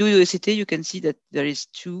 And when you do the CT, you can see that there is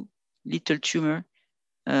two little tumor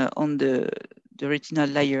on the retinal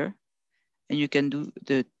layer. And you can do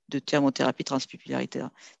the thermotherapy,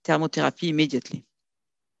 transpupillary thermotherapy immediately.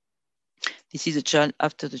 This is a child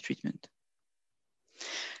after the treatment.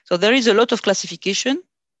 So there is a lot of classification,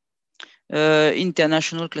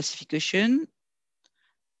 international classification,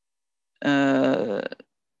 and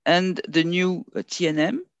the new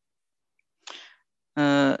TNM.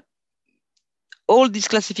 All these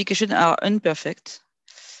classifications are imperfect,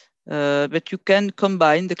 but you can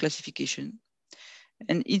combine the classification.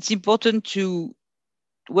 And it's important to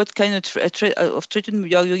what kind of treatment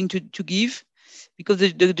we are going to give, because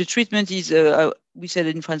the treatment is, we said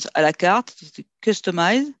in France, à la carte, it's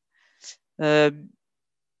customized.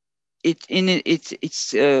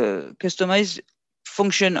 It's customized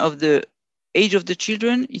function of the age of the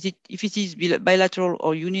children, if it is bilateral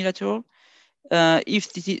or unilateral,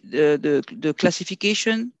 if the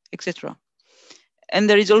classification, etc. And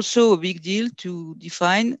there is also a big deal to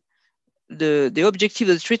define the objective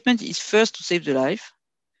of the treatment is first to save the life.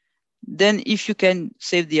 Then if you can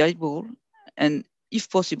save the eyeball, and if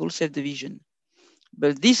possible, save the vision.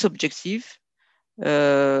 But this objective,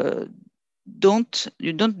 you don't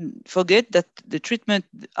forget that the treatment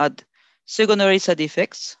had secondary side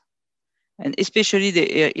effects, and especially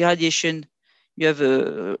the irradiation. You have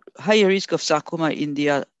a higher risk of sarcoma in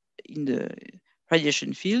the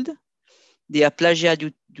radiation field. The aplasia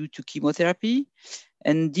due to chemotherapy,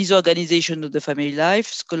 and disorganization of the family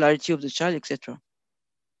life, scholarity of the child, etc.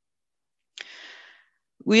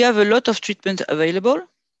 We have a lot of treatment available,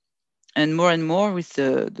 and more with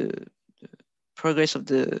the progress of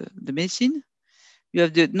the medicine. You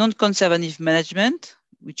have the non-conservative management,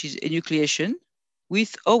 which is enucleation,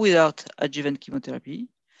 with or without adjuvant chemotherapy,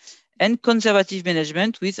 and conservative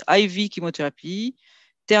management with IV chemotherapy,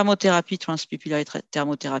 thermotherapy, transpupillary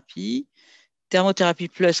thermotherapy, thermotherapy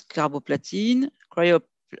plus carboplatin,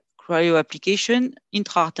 cryo application,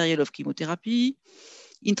 intraarterial of chemotherapy,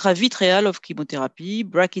 intravitreal of chemotherapy,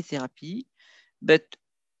 brachytherapy, but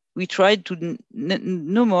we tried to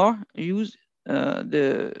no more use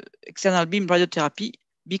the external beam radiotherapy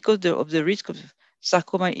because of the risk of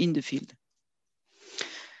sarcoma in the field.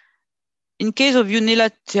 In case of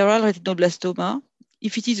unilateral retinoblastoma,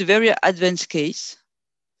 if it is a very advanced case,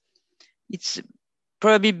 it's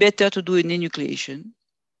probably better to do an enucleation.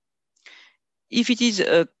 If it is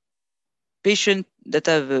a patient that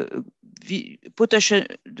have potential,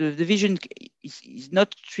 the vision is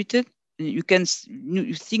not treated, you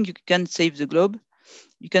think you can save the globe,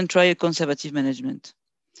 you can try a conservative management.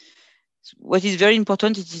 So what is very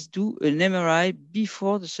important is do an MRI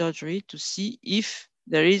before the surgery to see if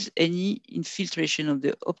there is any infiltration of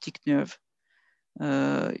the optic nerve.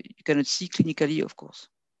 You cannot see clinically, of course.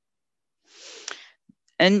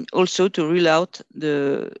 And also to rule out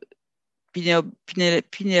the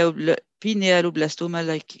pinealoblastoma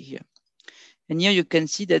like here. And here you can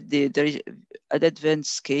see that there is an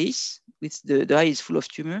advanced case with the eye is full of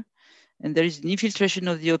tumor, and there is an infiltration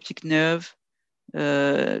of the optic nerve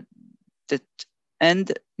that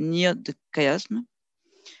end near the chiasm.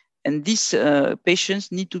 And these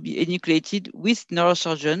patients need to be enucleated with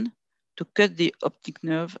neurosurgeon to cut the optic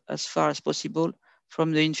nerve as far as possible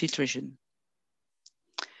from the infiltration.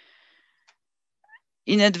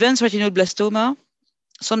 In advanced retinoblastoma,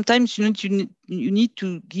 sometimes you need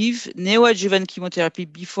to give neoadjuvant chemotherapy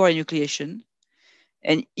before enucleation.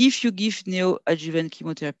 And if you give neoadjuvant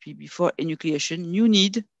chemotherapy before enucleation, you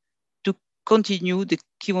need to continue the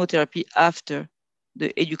chemotherapy after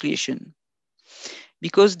the enucleation,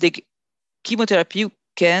 because the chemotherapy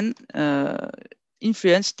can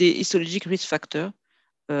influence the histologic risk factor,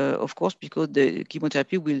 of course, because the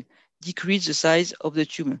chemotherapy will decrease the size of the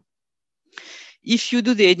tumor. If you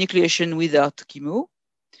do the enucleation without chemo,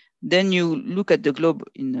 then you look at the globe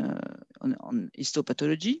on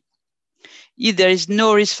histopathology. If there is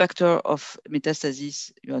no risk factor of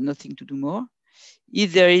metastasis, you have nothing to do more.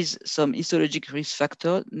 If there is some histologic risk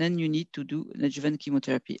factor, then you need to do an adjuvant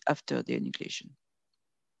chemotherapy after the enucleation.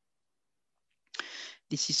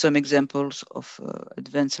 This is some examples of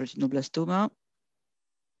advanced retinoblastoma.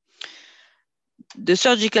 The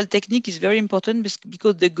surgical technique is very important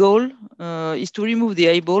because the goal is to remove the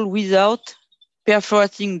eyeball without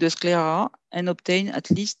perforating the sclera and obtain at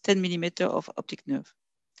least 10 millimeters of optic nerve.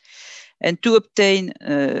 And to obtain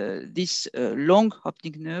this long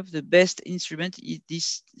optic nerve, the best instrument is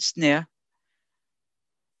this snare.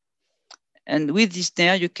 And with this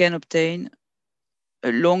nerve, you can obtain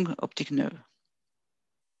a long optic nerve.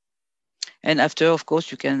 And after, of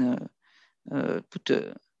course, you can put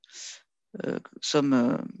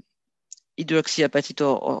some hydroxyapatite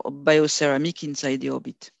or bioceramic inside the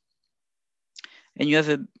orbit. And you have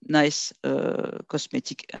a nice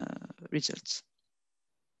cosmetic results.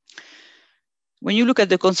 When you look at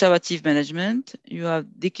the conservative management, you have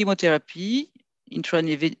the chemotherapy. You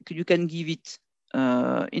can give it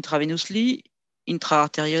intravenously,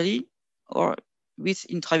 intraarterially, or with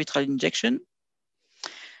intravitreal injection.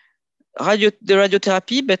 The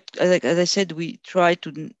radiotherapy, but as I said, we try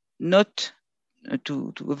to not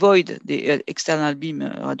to avoid the external beam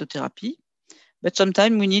radiotherapy. But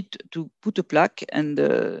sometimes we need to put a plaque, and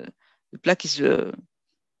the plaque is a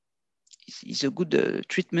good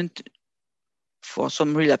treatment for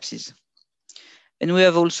some relapses. And we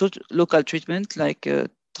have also local treatment like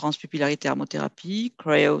transpupillary thermotherapy,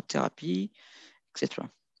 cryotherapy, etc.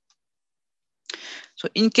 So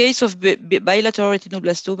in case of bilateral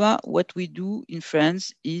retinoblastoma, what we do in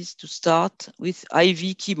France is to start with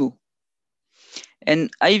IV chemo. And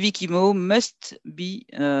IV chemo must be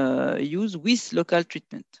used with local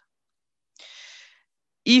treatment.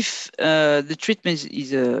 If the treatment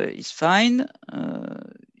is fine,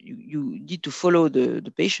 you need to follow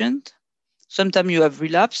the patient. Sometimes you have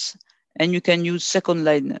relapse, and you can use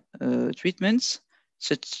second-line treatments,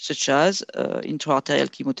 such as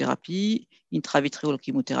intraarterial chemotherapy, intravitreal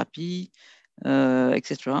chemotherapy,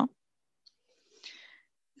 etc.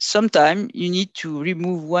 Sometimes you need to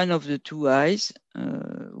remove one of the two eyes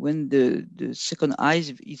when the second eye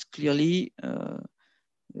is clearly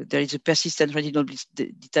there is a persistent retinal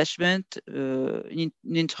detachment, an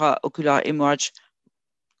intraocular hemorrhage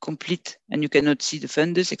complete, and you cannot see the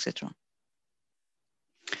fundus, etc.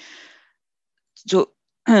 So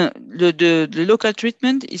the local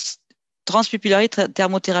treatment is transpupillary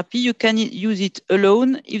thermotherapy. You can use it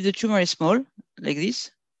alone if the tumor is small, like this.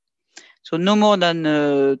 So no more than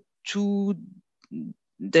 2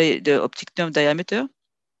 the optic nerve diameter.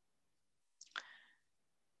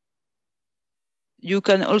 You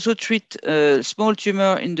can also treat a small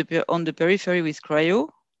tumor on the periphery with cryo.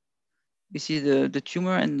 We see the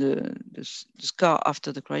tumor and the scar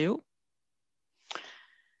after the cryo.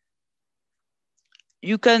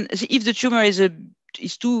 You can, if the tumor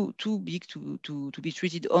is too big to be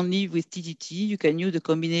treated only with TTT, you can use a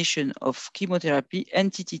combination of chemotherapy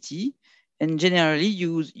and TTT. And generally,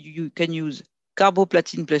 you can use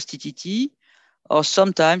carboplatin plus TTT, or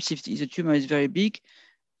sometimes, if the tumor is very big,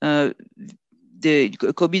 the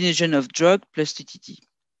combination of drug plus TTT.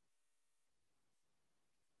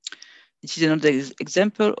 This is another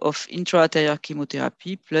example of intraarterial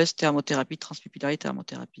chemotherapy plus thermotherapy, transpupillary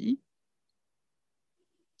thermotherapy.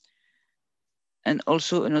 And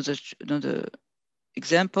also another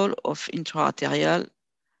example of intraarterial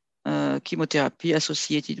chemotherapy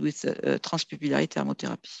associated with transpupillary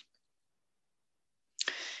thermotherapy.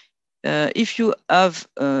 If you have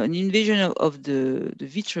an invasion of the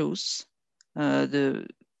vitreous, the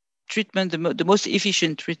treatment, the most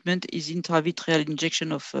efficient treatment is intravitreal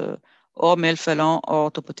injection of or melphalan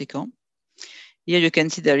or topotecan. Here you can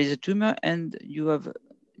see there is a tumor and you have an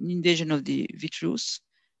invasion of the vitreous,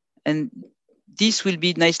 and this will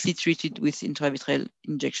be nicely treated with intravitreal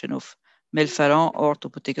injection of melphalan or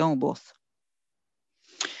topotecan or both.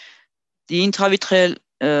 The intravitreal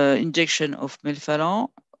injection of melphalan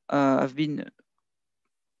have been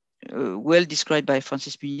well described by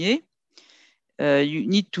Francis Munier. You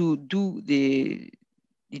need to do the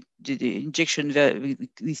injection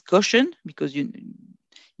with caution, because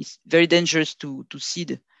it's very dangerous to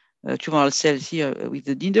seed tumoral cells here with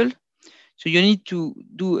the needle. So you need to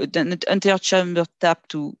do an anterior chamber tap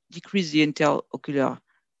to decrease the interocular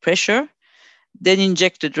pressure, then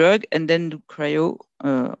inject the drug, and then do cryo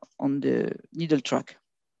on the needle track.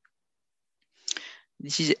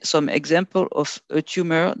 This is some example of a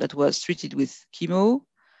tumor that was treated with chemo.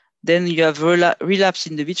 Then you have relapse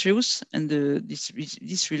in the vitreous, and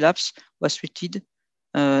this relapse was treated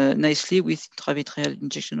nicely with intravitreal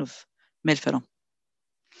injection of melphalan.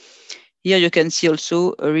 Here you can see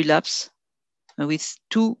also a relapse with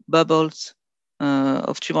 2 bubbles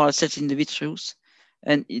of tumoral cells in the vitreous,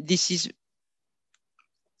 and this is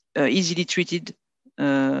easily treated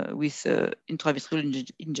with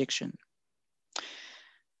intravitreal injection.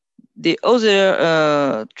 The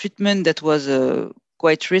other treatment that was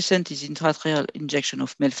quite recent is intraarterial injection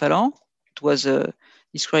of melphalan. It was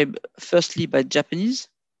described firstly by Japanese.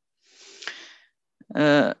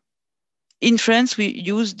 In France, we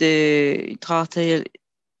use the intraarterial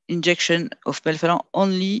injection of melphalan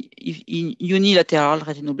only in unilateral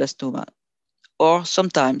retinoblastoma. or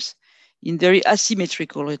sometimes in very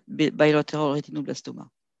asymmetrical bilateral retinoblastoma.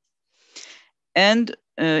 And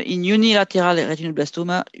in unilateral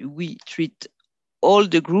retinoblastoma, we treat all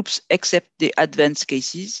the groups except the advanced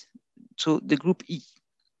cases, so the group E,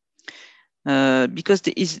 because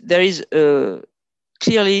there is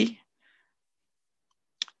clearly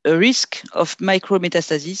a risk of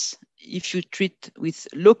micrometastasis if you treat with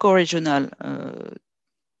local regional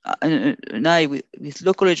an eye with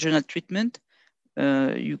local regional treatment.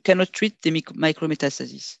 You cannot treat the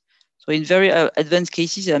micrometastasis. So in very advanced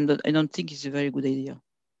cases, I don't think it's a very good idea.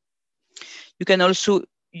 You can also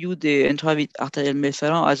use the intravitreal arterial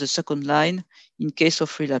melphalan as a second line in case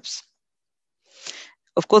of relapse.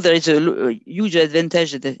 Of course, there is a huge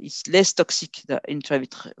advantage that it's less toxic than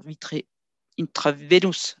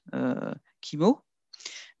intravenous chemo.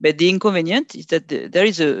 But the inconvenience is that there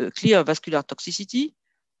is a clear vascular toxicity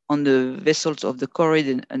on the vessels of the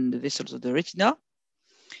choroid and the vessels of the retina.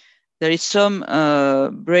 There is some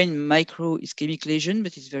brain micro-ischemic lesion,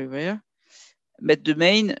 but it's very rare. But the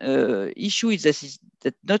main issue is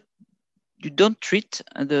that you don't treat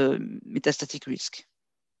the metastatic risk.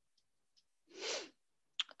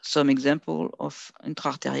 Some example of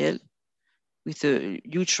intraarterial with a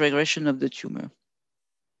huge regression of the tumor.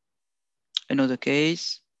 Another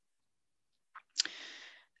case.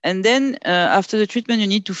 And then after the treatment, you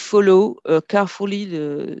need to follow carefully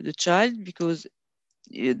the child, because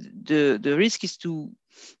the risk is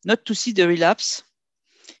not to see the relapse.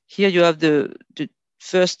 Here you have the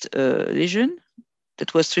first lesion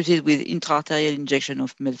that was treated with intraarterial injection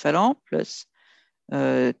of melphalan plus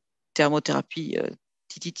thermotherapy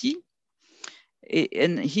TTT.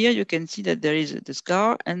 And here you can see that there is the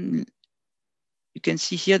scar, and you can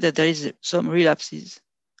see here that there is some relapses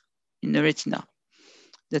in the retina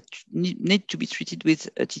that need to be treated with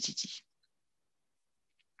a TTT.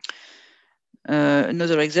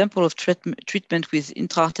 Another example of treatment with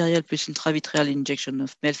intraarterial plus intravitreal injection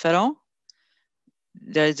of melphalan.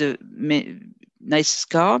 There is a nice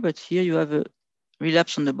scar, but here you have a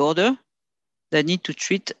relapse on the border that need to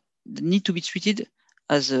be treated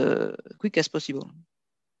as quick as possible.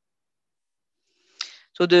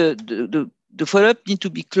 So the follow-up need to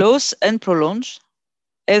be close and prolonged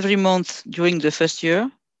every month during the first year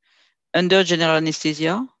under general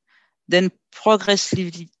anesthesia, then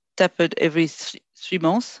progressively tapered every 3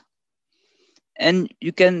 months. And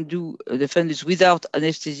you can do the fundus without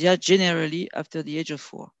anesthesia generally after the age of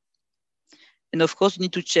 4. And of course, you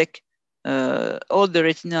need to check all the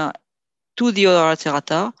retina to the other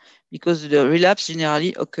serrata, because the relapse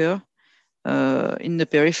generally occur in the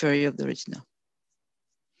periphery of the retina.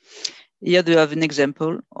 Here you have an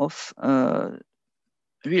example of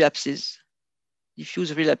relapses,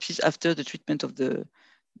 diffuse relapses after the treatment of the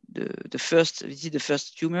first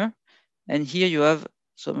tumor. And here you have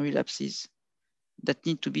some relapses that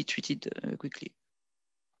need to be treated quickly.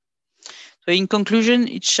 So in conclusion,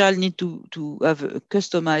 each child needs to have a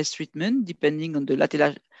customized treatment depending on the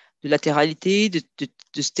laterality,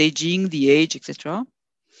 the staging, the age, etc.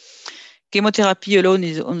 Chemotherapy alone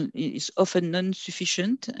is often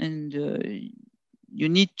non-sufficient, and you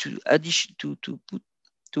need to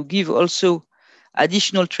give also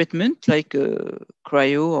additional treatment like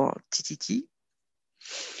cryo or TTT.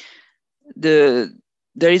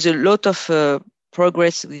 There is a lot of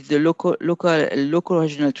progress with the local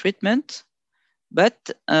regional treatment, but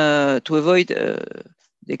to avoid the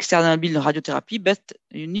external beam radiotherapy. But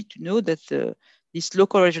you need to know that this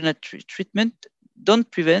local regional treatment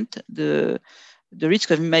don't prevent the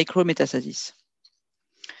risk of micrometastasis.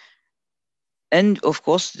 And of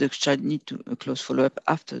course, the child needs a close follow-up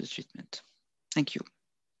after the treatment. Thank you.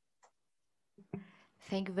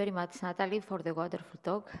 Thank you very much, Natalie, for the wonderful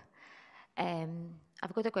talk.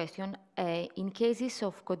 I've got a question. In cases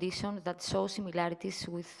of conditions that show similarities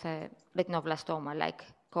with retinoblastoma, like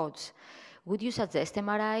CODS, would you suggest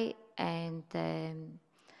MRI? And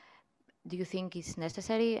do you think it's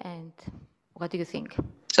necessary? And what do you think?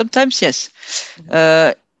 Sometimes, yes.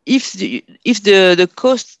 Mm-hmm. If the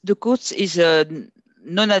cost is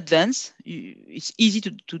non-advanced, it's easy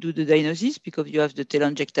to do the diagnosis because you have the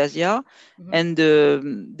telangiectasia, mm-hmm. and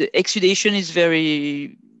the exudation is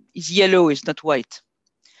yellow, it's not white.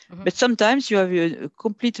 Mm-hmm. But sometimes you have a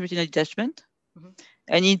complete retinal detachment, mm-hmm.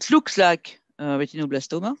 and it looks like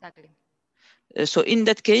retinoblastoma. Exactly. So in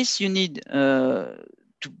that case, you need an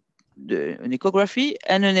ecography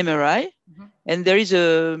and an MRI, mm-hmm. and there is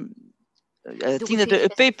I think that a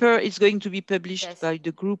paper is going to be published, yes. by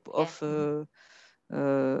the group of the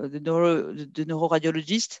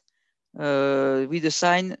neuroradiologist with a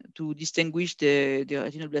sign to distinguish the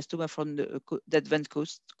retinoblastoma from the advanced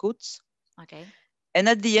coats. Okay. And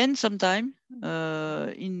at the end, sometime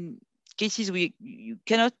in cases you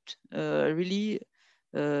cannot really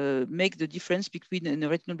make the difference between a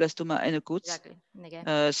retinoblastoma and a COATS. Exactly.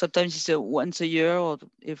 Okay. Sometimes it's once a year or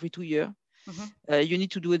every 2 years. You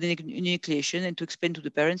need to do an enucleation and to explain to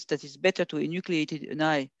the parents that it's better to enucleate an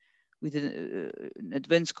eye with an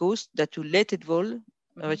advanced cause than to let it evolve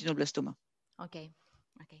a retinoblastoma. Okay.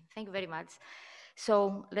 Okay. Thank you very much.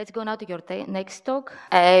 So let's go now to your next talk.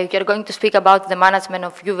 You're going to speak about the management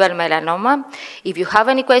of uveal melanoma. If you have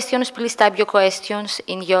any questions, please type your questions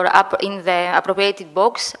in the appropriated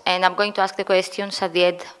box, and I'm going to ask the questions at the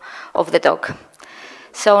end of the talk.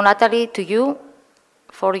 So Natalie, to you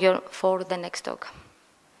for the next talk.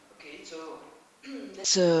 Okay, so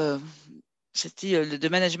let's see the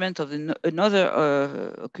management of another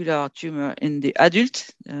ocular tumor in the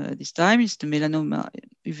adult. This time is the melanoma,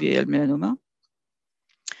 uveal melanoma.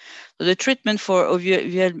 So the treatment for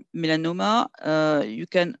uveal melanoma, you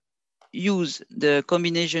can use the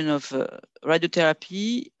combination of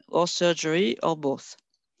radiotherapy or surgery or both.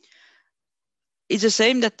 It's the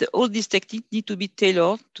same that all these techniques need to be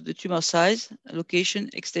tailored to the tumor size, location,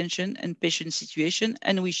 extension, and patient situation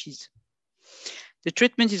and wishes. The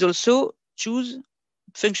treatment is also choose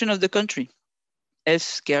function of the country,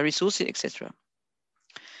 healthcare resources, etc.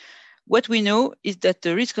 What we know is that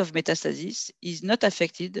the risk of metastasis is not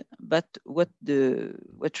affected by what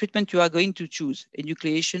treatment you are going to choose,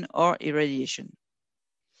 enucleation or irradiation.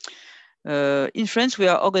 In France, we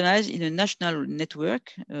are organized in a national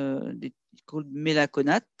network called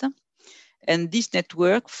Melaconat. And this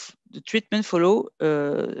network, the treatment follow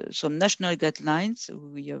some national guidelines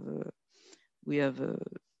we have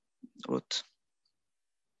wrote.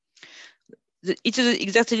 It is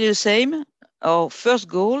exactly the same. Our first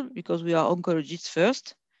goal, because we are oncologists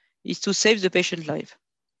first, is to save the patient life.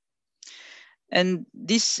 And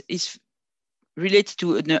this is related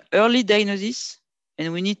to an early diagnosis,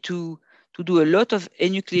 and we need to do a lot of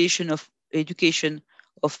education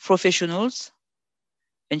of professionals.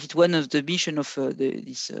 And it's one of the mission of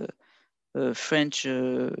this French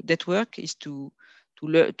network is to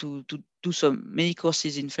do many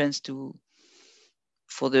courses in France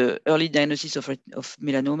for the early diagnosis of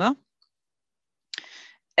melanoma.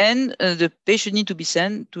 And the patient need to be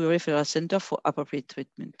sent to a referral center for appropriate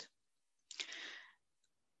treatment.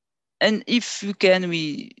 And if you can,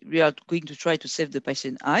 we are going to try to save the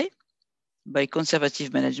patient eye by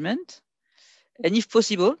conservative management. And if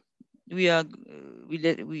possible, we are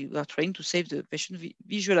trying to save the patient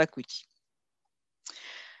visual acuity.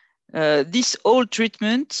 This old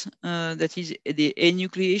treatment, that is the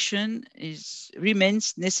enucleation,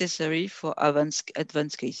 remains necessary for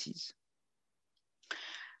advanced cases.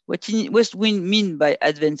 What we mean by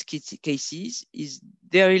advanced cases is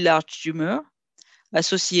very large tumor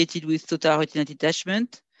associated with total retinal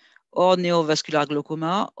detachment or neovascular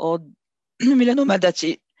glaucoma or melanoma that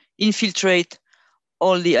infiltrate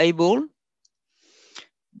all the eyeball.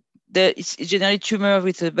 It's generally tumor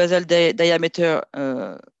with a basal diameter,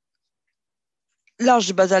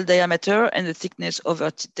 large basal diameter and a thickness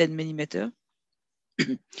over 10 millimeter.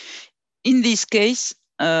 In this case,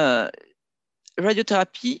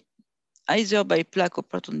 radiotherapy, either by plaque or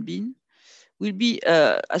proton beam, will be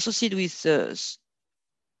associated with a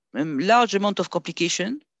large amount of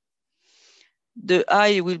complication. The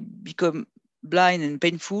eye will become blind and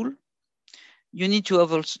painful. You need to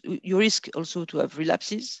have you risk also to have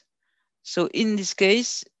relapses. So in this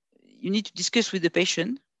case, you need to discuss with the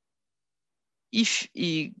patient if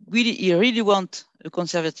he really want a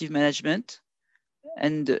conservative management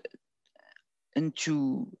and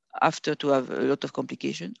to have a lot of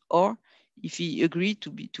complication, or if he agreed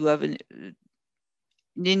to have an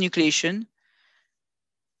enucleation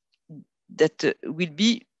that will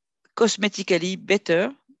be cosmetically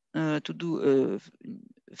better to do a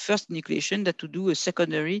first enucleation than to do a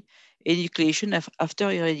secondary enucleation after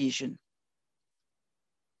irradiation.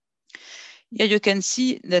 Here you can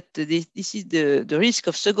see that this is the risk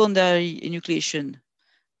of secondary enucleation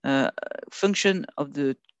function of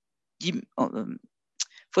the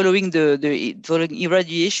following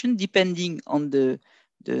irradiation, depending on the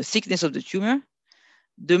thickness of the tumor.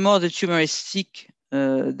 The more the tumor is thick,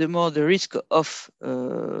 the more the risk of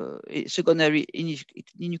secondary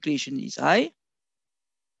enucleation is high.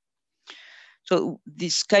 So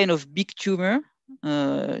this kind of big tumor,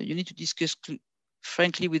 you need to discuss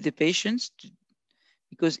frankly with the patients,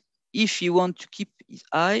 because if he wants to keep his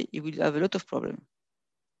eye, he will have a lot of problems.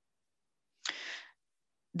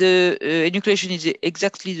 The enucleation is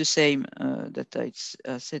exactly the same that I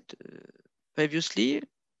said previously.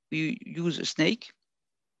 We use a snake.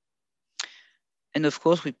 And of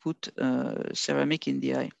course, we put ceramic in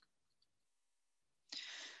the eye.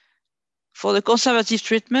 For the conservative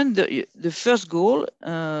treatment, the first goal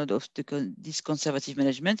of this conservative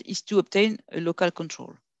management is to obtain a local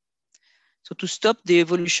control. So to stop the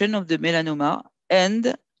evolution of the melanoma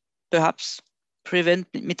and perhaps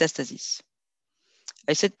prevent metastasis.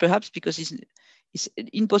 I said perhaps because it's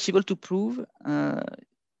impossible to prove.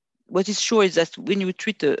 What is sure is that when you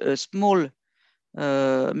treat a small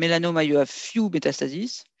melanoma, you have few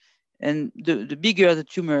metastases. And the bigger the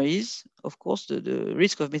tumor is, of course, the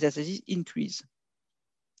risk of metastasis increase.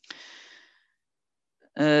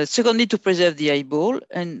 Secondly, to preserve the eyeball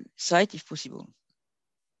and sight if possible.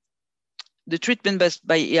 The treatment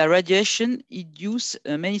by irradiation induces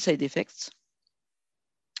many side effects.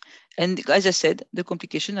 And as I said, the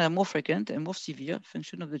complications are more frequent and more severe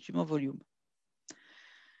function of the tumor volume.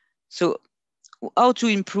 So how to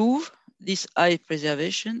improve this eye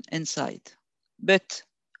preservation and sight? But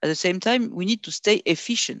at the same time, we need to stay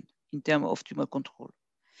efficient in terms of tumor control.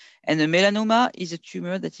 And the melanoma is a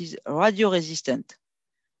tumor that is radio-resistant.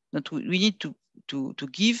 We need to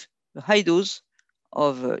give a high dose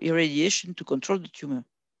of irradiation to control the tumor.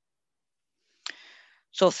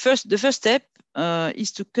 So the first step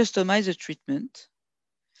is to customize the treatment.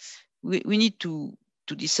 We need to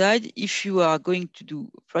decide if you are going to do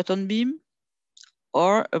proton beam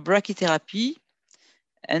or a brachytherapy.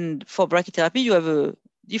 And for brachytherapy, you have a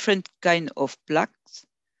different kind of plaques,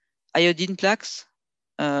 iodine plaques,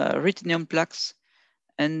 ruthenium plaques,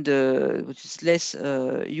 and which is less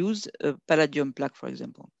used, palladium plaque, for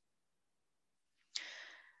example.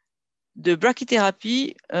 The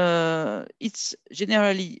brachytherapy, it's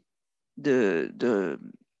generally the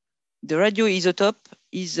radioisotope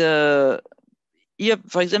is here,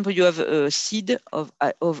 for example, you have a seed of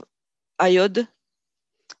iode,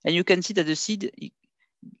 and you can see that the seed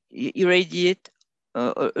irradiate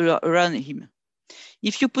around him.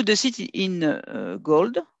 If you put the seed in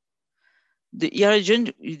gold, the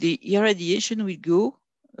irradiation will go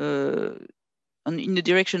in the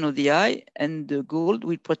direction of the eye, and the gold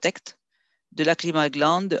will protect the lacrimal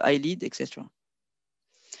gland, the eyelid, etc.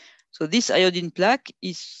 So this iodine plaque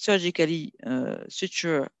is surgically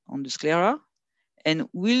sutured on the sclera and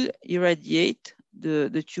will irradiate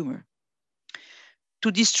the tumor.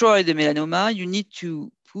 To destroy the melanoma, you need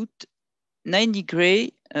to put 90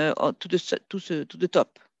 gray to the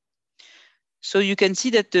top. So you can see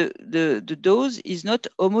that the dose is not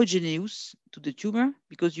homogeneous to the tumor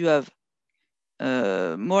because you have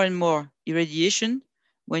more and more irradiation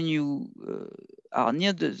when you are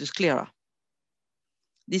near the sclera.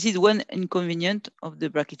 This is one inconvenience of the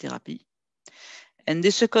brachytherapy. And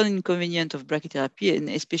the second inconvenience of brachytherapy, and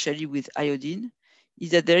especially with iodine,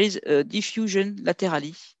 is that there is a diffusion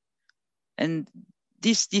laterally. And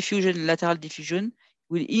this lateral diffusion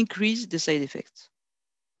will increase the side effects.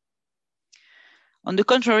 On the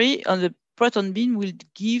contrary, on the proton beam will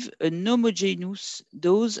give an homogeneous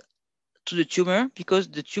dose to the tumor because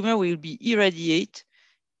the tumor will be irradiated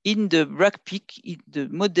in the Bragg peak, in the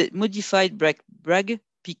modified Bragg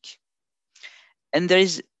peak. And there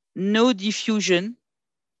is no diffusion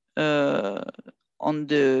on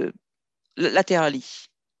the laterally.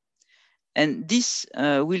 And this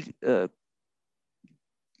will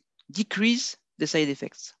decrease the side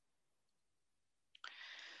effects.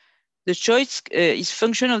 The choice is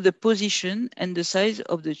function of the position and the size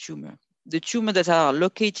of the tumor. The tumors that are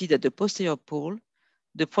located at the posterior pole,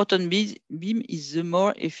 the proton beam is the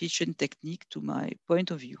more efficient technique to my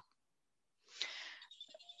point of view.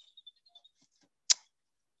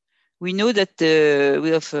 We know that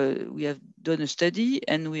we have done a study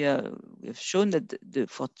and we have shown that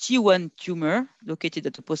for T1 tumor located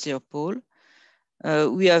at the posterior pole,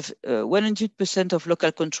 we have 100% of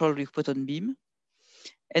local control with proton beam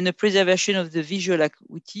and a preservation of the visual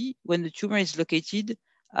acuity when the tumor is located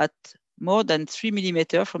at more than 3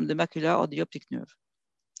 millimeters from the macula or the optic nerve.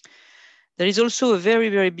 There is also a very,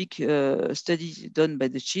 very big study done by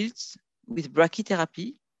the Shields with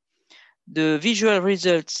brachytherapy. The visual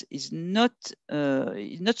results is not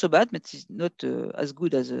so bad, but it's not as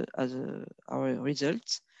good as our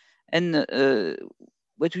results. And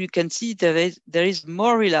what we can see, there is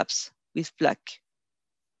more relapse with plaque.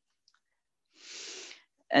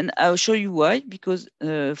 And I'll show you why, because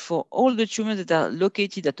for all the tumors that are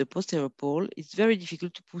located at the posterior pole, it's very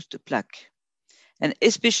difficult to put the plaque. And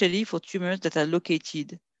especially for tumors that are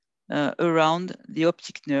located around the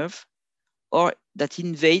optic nerve or that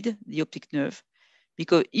invade the optic nerve,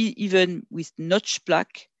 because even with notch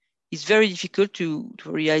plaque, it's very difficult to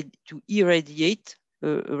irradiate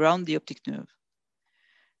around the optic nerve.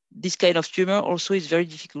 This kind of tumor also is very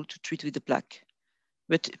difficult to treat with the plaque.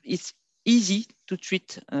 but it's easy to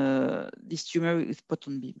treat this tumor with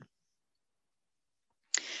proton beam.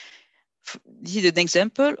 This is an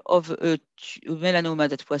example of a melanoma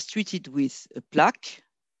that was treated with a plaque.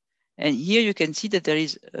 And here you can see that there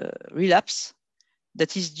is a relapse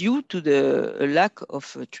that is due to the lack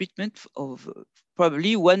of treatment of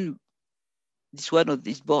probably this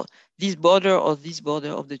border or this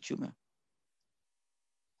border of the tumor.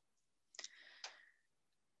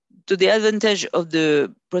 So the advantage of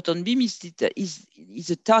the proton beam is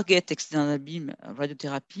a target external beam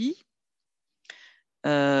radiotherapy.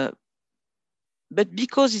 But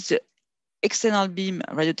because it's an external beam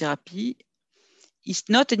radiotherapy, it's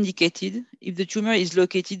not indicated if the tumor is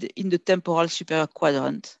located in the temporal superior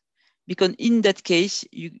quadrant, because in that case,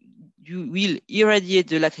 you will irradiate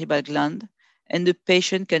the lacrimal gland and the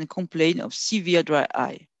patient can complain of severe dry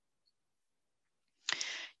eye.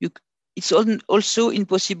 It's also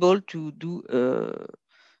impossible to do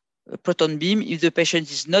a proton beam if the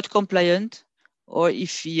patient is not compliant or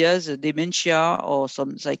if he has a dementia or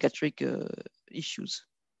some psychiatric issues.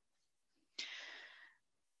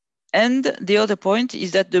 And the other point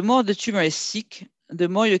is that the more the tumor is sick, the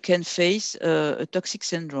more you can face a toxic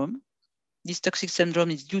syndrome. This toxic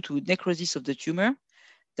syndrome is due to necrosis of the tumor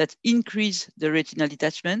that increase the retinal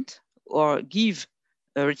detachment or give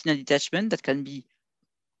a retinal detachment that can be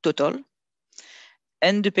total,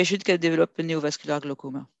 and the patient can develop a neovascular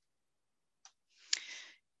glaucoma.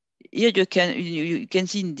 Here you can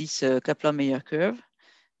see in this Kaplan-Meier curve,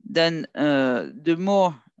 then the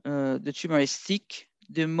more the tumor is thick,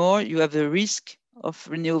 the more you have a risk of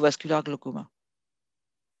neovascular glaucoma.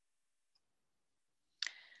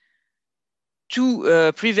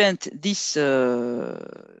 To prevent this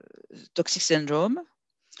toxic syndrome,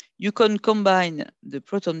 you can combine the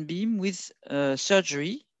proton beam with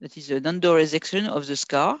surgery, that is an endoresection of the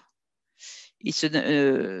scar. It's a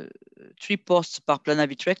 3 post-par planar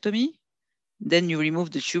vitrectomy. Then you remove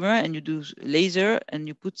the tumor and you do laser and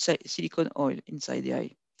you put silicone oil inside the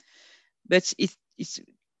eye. But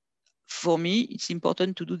for me, it's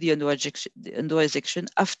important to do the endoresection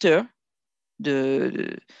after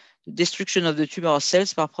the destruction of the tumoral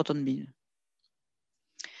cells by proton beam.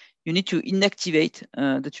 You need to inactivate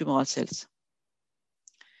the tumoral cells.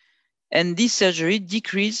 And this surgery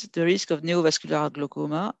decreases the risk of neovascular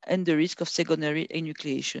glaucoma and the risk of secondary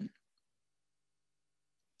enucleation.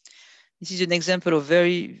 This is an example of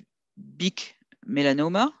very big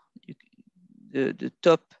melanoma. The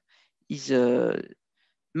top is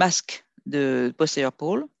mask the posterior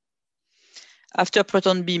pole. After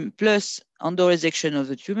proton beam plus endoresection of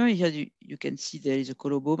the tumor, here you can see there is a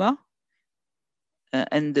coloboma,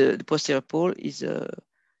 and the posterior pole is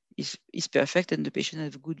perfect and the patient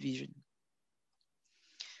has good vision.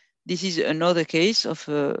 This is another case of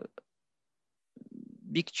a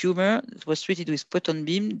big tumor that was treated with proton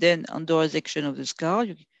beam, then endoresection of the scar.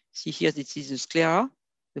 You see here, this is the sclera,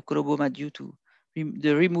 the coloboma due to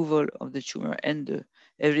the removal of the tumor and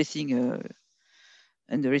everything,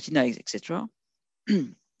 and the retina, etc.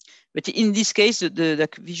 But in this case, the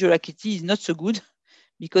visual acuity is not so good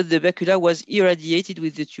because the macula was irradiated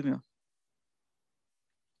with the tumor.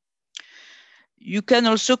 You can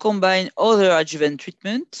also combine other adjuvant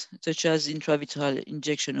treatment, such as intravitreal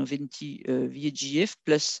injection of anti-VEGF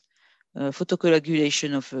plus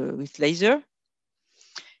photocoagulation with laser.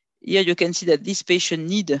 Here you can see that this patient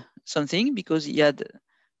needed something because he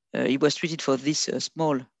was treated for this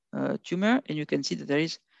small tumor, and you can see that there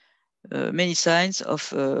is many signs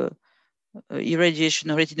of irradiation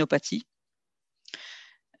of retinopathy.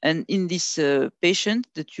 And in this patient,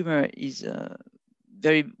 the tumor is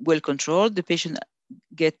very well controlled. The patient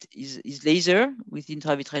get his laser with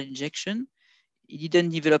intravitreal injection. He didn't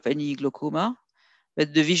develop any glaucoma,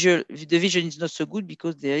 but the vision is not so good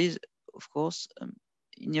because there is, of course,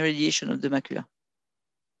 irradiation of the macula.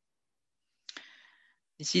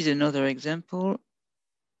 This is another example.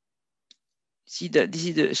 See that this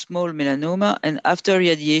is a small melanoma, and after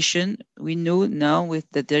radiation, we know now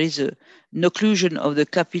that there is an occlusion of the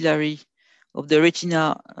capillary of the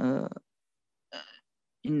retina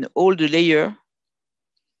in all the layer.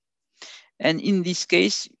 And in this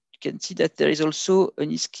case, you can see that there is also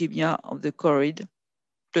an ischemia of the choroid,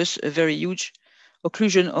 plus a very huge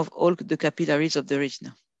occlusion of all the capillaries of the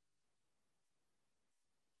retina.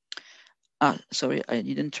 Sorry, I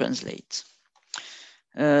didn't translate.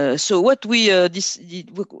 So what we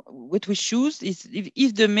choose is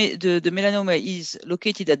if the melanoma is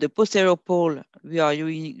located at the posterior pole, we are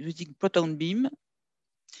using proton beam.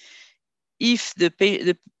 If the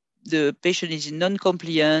patient is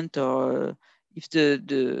non-compliant or if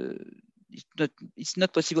it's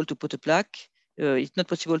not possible to put a plaque, it's not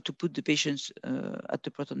possible to put the patients at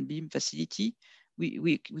the proton beam facility,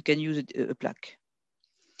 we can use a plaque.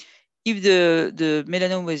 If the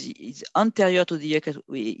melanoma is anterior to the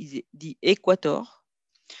equator,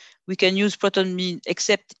 we can use proton beam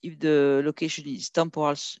except if the location is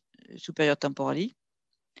temporal, superior temporally.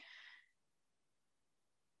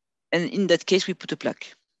 And in that case, we put a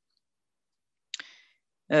plaque.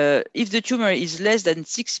 If the tumor is less than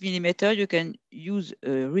 6 millimeters, you can use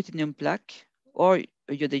a ruthenium plaque or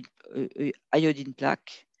a iodine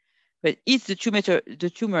plaque. But if the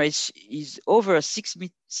tumor is over 6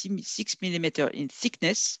 millimeters in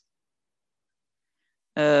thickness,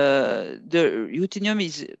 the ruthenium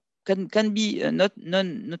can be not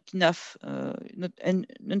enough,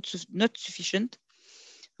 not sufficient.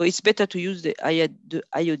 So it's better to use the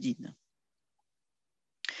iodine.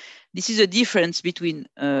 This is a difference between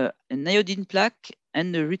an iodine plaque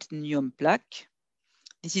and a ruthenium plaque.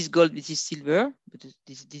 This is gold, this is silver, but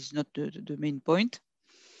this is not the main point.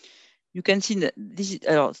 You can see that this is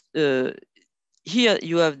here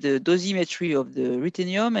you have the dosimetry of the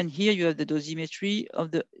ruthenium, and here you have the dosimetry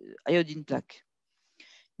of the iodine plaque.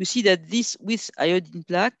 You see that this with iodine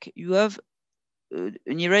plaque, you have an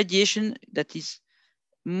irradiation that is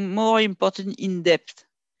more important in depth.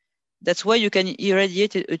 That's why you can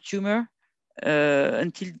irradiate a tumor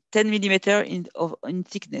until 10 millimeters in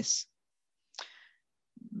thickness.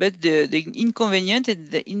 But the inconvenience is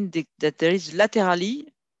that there is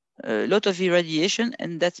laterally a lot of irradiation,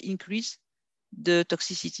 and that increases the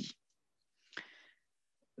toxicity.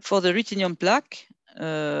 For the ruthenium plaque,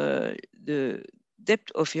 the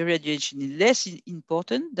depth of irradiation is less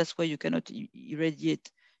important. That's why you cannot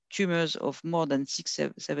irradiate tumors of more than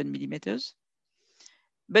 7 millimeters.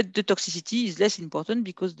 But the toxicity is less important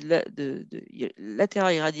because the lateral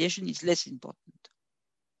irradiation is less important.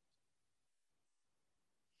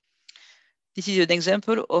 This is an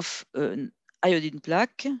example of an iodine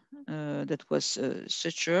plaque that was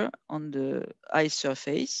sutured on the eye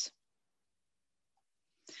surface.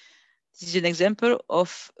 This is an example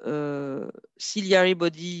of ciliary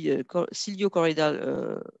body,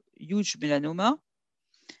 ciliochoroidal huge melanoma.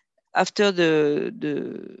 After the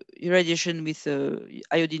irradiation with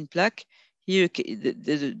iodine plaque, here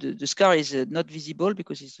the scar is not visible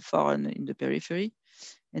because it's far in the periphery,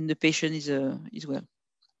 and the patient is well.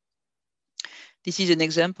 This is an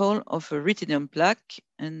example of a ruthenium plaque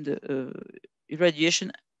and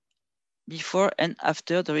irradiation before and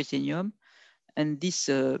after the ruthenium. And these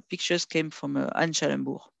pictures came from Anne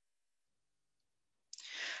Schallenbourg.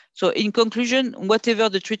 So in conclusion, whatever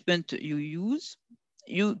the treatment you use,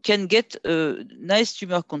 you can get a nice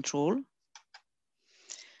tumor control.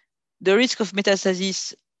 The risk of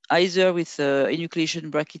metastasis, either with enucleation,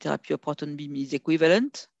 brachytherapy, or proton beam, is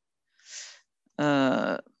equivalent.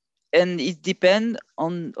 And it depends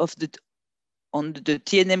on the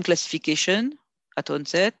TNM classification at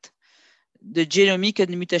onset, the genomic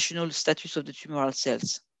and mutational status of the tumoral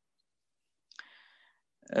cells.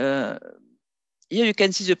 Here you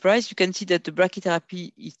can see the price. You can see that the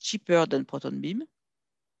brachytherapy is cheaper than proton beam.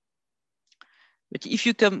 But if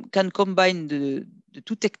you can combine the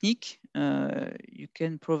two techniques, you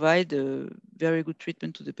can provide a very good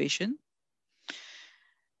treatment to the patient.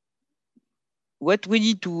 What we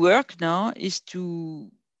need to work now is to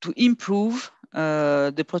improve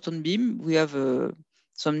the proton beam. We have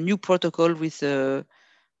some new protocol with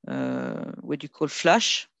what you call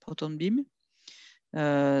flash proton beam.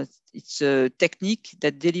 It's a technique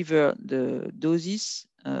that delivers the doses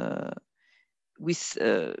with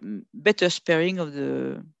better sparing of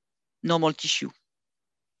the normal tissue.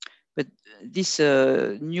 But this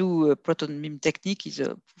new proton beam technique is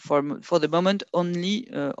for the moment only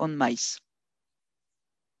on mice.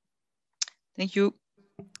 Thank you.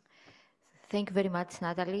 Thank you very much,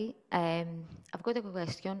 Natalie. I've got a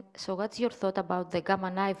question. So what's your thought about the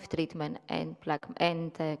gamma knife treatment and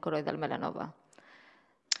choroidal melanoma?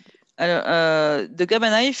 The gamma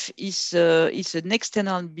knife is an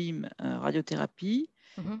external beam radiotherapy,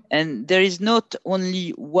 and there is not only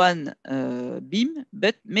one beam,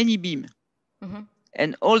 but many beams.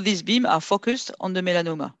 And all these beams are focused on the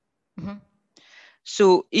melanoma.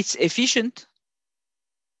 So it's efficient.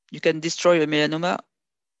 You can destroy a melanoma,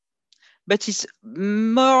 but it's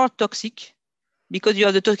more toxic because you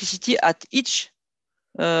have the toxicity at each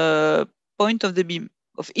point of the beam,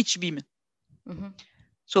 of each beam.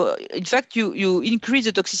 So in fact, you increase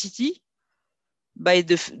the toxicity by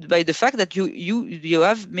the fact that you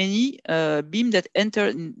have many beams that enter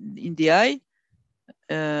in the eye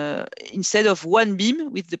instead of one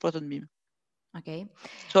beam with the proton beam. Okay.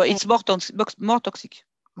 So it's more toxic.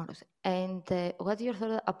 And what's your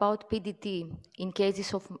thought about PDT in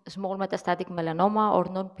cases of small metastatic melanoma or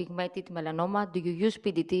non-pigmented melanoma? Do you use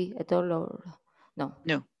PDT at all or no?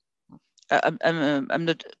 No, I'm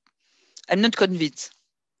not convinced.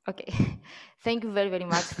 Okay, thank you very, very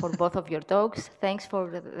much for both of your talks. Thanks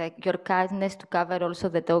for your kindness to cover also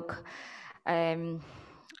the talk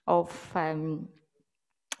of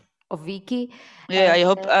Vicky. Yeah,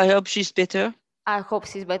 and, I hope she's better. I hope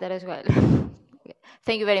she's better as well.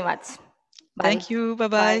 Thank you very much. Bye. Thank you.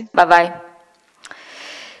 Bye-bye. Bye-bye.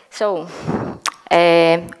 So,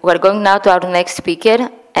 we're going now to our next speaker,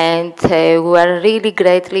 and we are really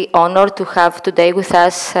greatly honored to have today with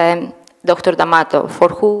us Dr. D'Amato. For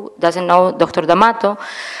who doesn't know, Dr. D'Amato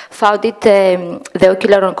founded the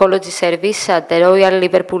Ocular Oncology service at the Royal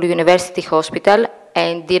Liverpool University Hospital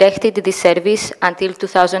and directed this service until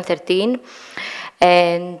 2013.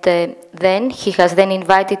 And then he has then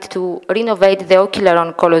invited to renovate the Ocular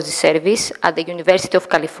Oncology service at the University of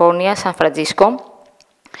California, San Francisco,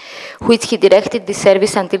 which he directed this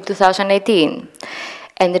service until 2018.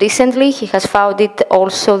 And recently, he has founded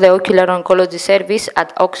also the Ocular Oncology service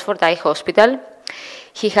at Oxford Eye Hospital.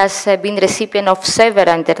 He has been recipient of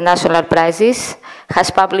several international prizes,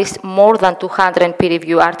 has published more than 200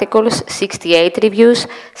 peer-reviewed articles, 68 reviews,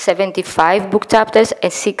 75 book chapters,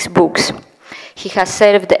 and 6 books. He has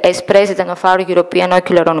served as president of our European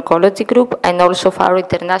Ocular Oncology Group and also of our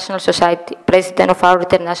International Society, president of our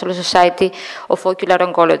International Society of Ocular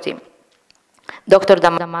Oncology. Dr.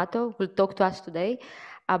 D'Amato will talk to us today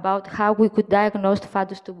about how we could diagnose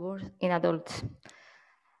fundus tumors in adults.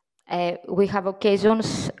 We have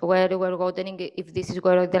occasions where we're wondering if this is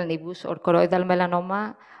choroidal nevus or choroidal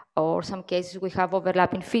melanoma, or some cases we have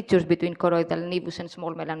overlapping features between choroidal nevus and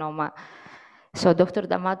small melanoma. So, Dr.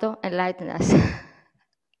 D'Amato, enlighten us.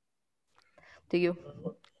 To you.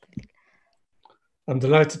 I'm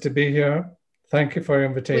delighted to be here. Thank you for your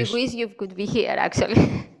invitation. We wish you could be here,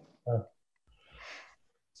 actually.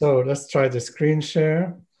 So let's try the screen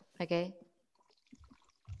share. Okay.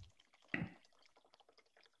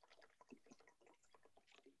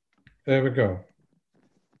 There we go.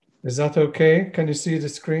 Is that okay? Can you see the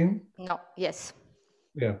screen? No, yes.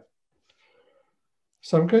 Yeah.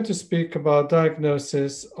 So I'm going to speak about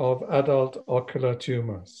diagnosis of adult ocular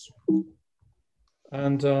tumors.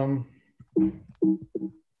 And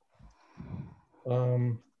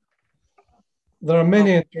there are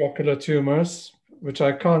many intraocular tumors, which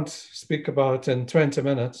I can't speak about in 20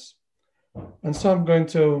 minutes. And so I'm going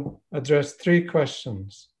to address 3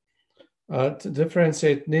 questions to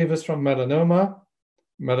differentiate nevus from melanoma,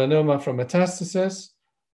 melanoma from metastasis,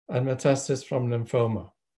 and metastasis from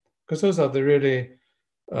lymphoma, because those are the really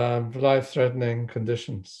life-threatening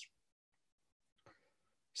conditions.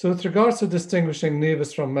 So with regards to distinguishing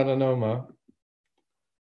nevus from melanoma,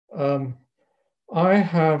 I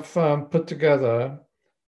have put together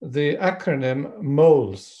the acronym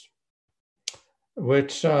MOLES,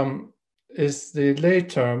 which is the lay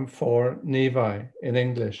term for nevi in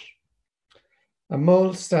English. A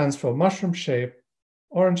mole stands for mushroom shape,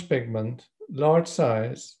 orange pigment, large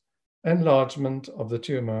size, enlargement of the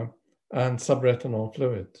tumor, and subretinal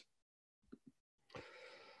fluid.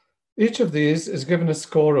 Each of these is given a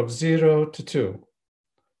score of 0 to 2.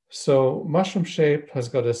 So mushroom shape has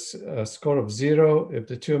got a score of 0 if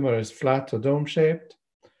the tumor is flat or dome-shaped.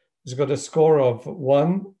 It's got a score of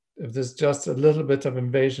 1 if there's just a little bit of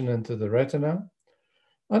invasion into the retina,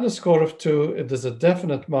 and a score of 2 if there's a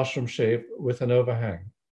definite mushroom shape with an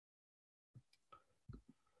overhang.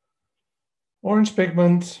 Orange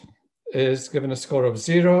pigment is given a score of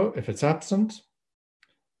 0 if it's absent,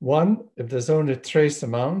 1 if there's only trace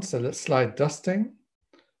amounts, a slight dusting,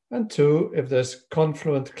 and 2 if there's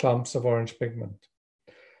confluent clumps of orange pigment.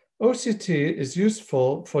 OCT is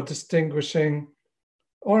useful for distinguishing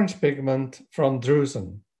orange pigment from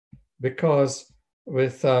drusen, because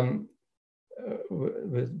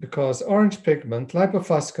because orange pigment,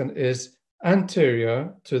 lipofuscin, is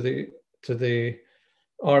anterior to the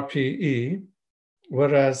RPE,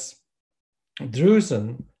 whereas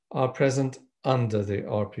drusen are present under the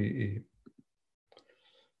RPE.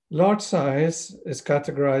 Large size is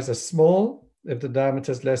categorized as small if the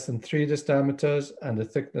diameter is less than 3 dis diameters and the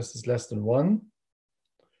thickness is less than 1.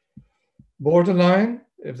 Borderline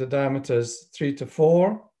if the diameter is 3 to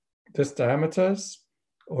 4 dis diameters,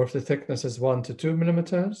 or if the thickness is 1 to 2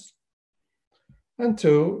 millimeters. And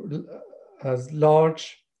 2 as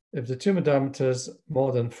large if the tumor diameter is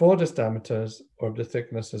more than 4 dis diameters, or if the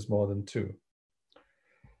thickness is more than 2.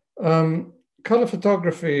 Color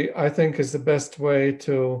photography, I think, is the best way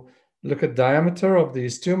to look at diameter of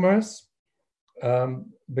these tumors,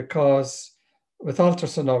 because with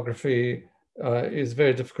ultrasonography, it's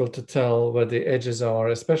very difficult to tell where the edges are,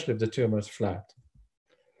 especially if the tumor is flat.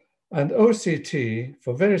 And OCT,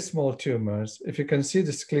 for very small tumors, if you can see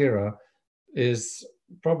the sclera, is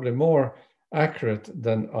probably more accurate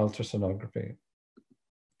than ultrasonography.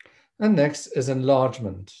 And next is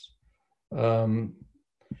enlargement. 0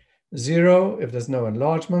 if there's no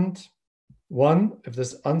enlargement, 1 if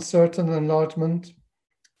there's uncertain enlargement,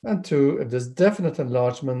 and 2 if there's definite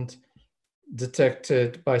enlargement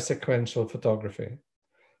detected by sequential photography.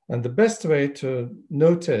 And the best way to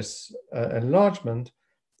notice enlargement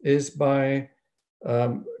is by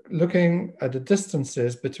looking at the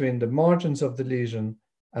distances between the margins of the lesion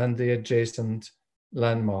and the adjacent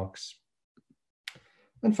landmarks.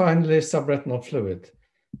 And finally, subretinal fluid.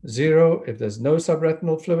 0 if there's no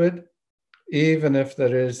subretinal fluid, even if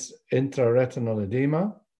there is intraretinal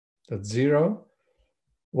edema, that's 0.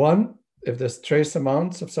 1 if there's trace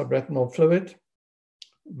amounts of subretinal fluid,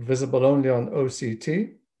 visible only on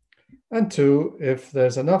OCT. And 2 if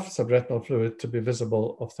there's enough subretinal fluid to be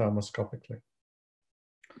visible ophthalmoscopically.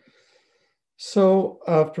 So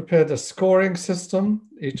I've prepared a scoring system.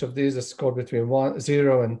 Each of these is scored between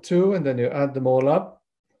 0 and 2, and then you add them all up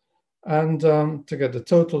and to get the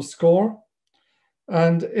total score.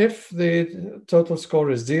 And if the total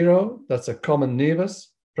score is 0, that's a common nevus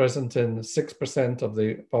present in 6% of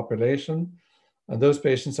the population. And those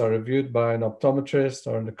patients are reviewed by an optometrist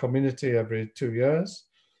or in the community every 2 years.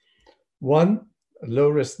 1, a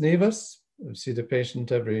low-risk nevus. You see the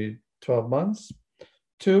patient every 12 months.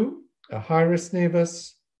 2, a high-risk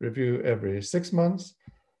nevus, review every 6 months.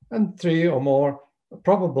 And 3 or more, a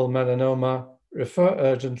probable melanoma, refer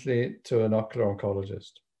urgently to an ocular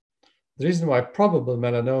oncologist. The reason why probable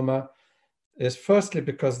melanoma is firstly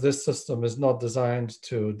because this system is not designed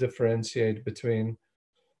to differentiate between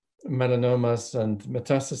melanomas and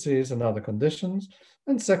metastases and other conditions.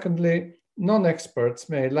 And secondly, non-experts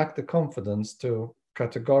may lack the confidence to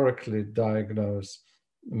categorically diagnose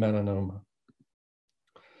melanoma.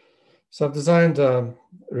 So I've designed a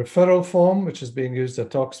referral form, which is being used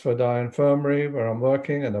at Oxford Eye Infirmary, where I'm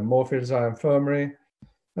working, and at Moorfields Eye Infirmary.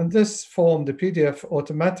 And this form, the PDF,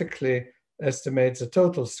 automatically estimates the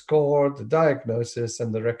total score, the diagnosis,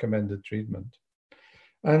 and the recommended treatment.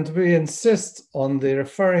 And we insist on the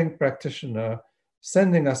referring practitioner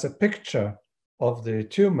sending us a picture of the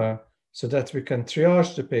tumor so that we can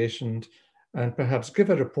triage the patient and perhaps give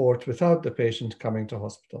a report without the patient coming to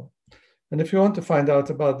hospital. And if you want to find out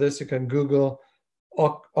about this, you can Google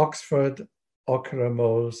Oxford Ocular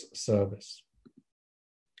Moles Service.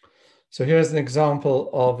 So here's an example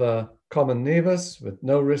of a common nevus with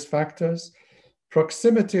no risk factors.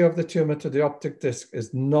 Proximity of the tumor to the optic disc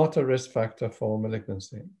is not a risk factor for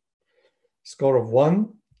malignancy. Score of 1,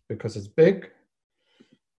 because it's big.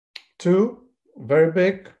 2, very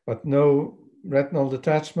big, but no retinal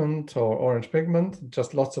detachment or orange pigment,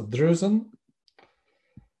 just lots of drusen.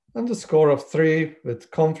 And a score of 3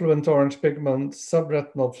 with confluent orange pigment,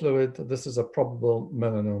 subretinal fluid. This is a probable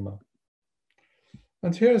melanoma.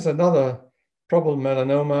 And here's another probable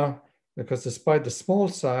melanoma, because despite the small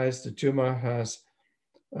size, the tumor has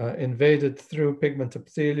invaded through pigment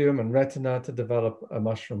epithelium and retina to develop a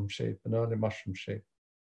mushroom shape, an early mushroom shape.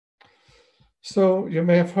 So you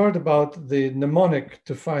may have heard about the mnemonic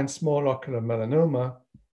to find small ocular melanoma: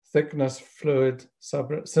 thickness, fluid,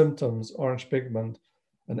 symptoms, orange pigment,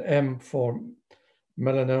 and M for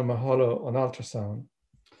melanoma hollow on ultrasound.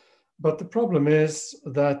 But the problem is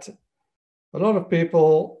that a lot of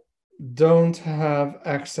people don't have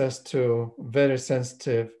access to very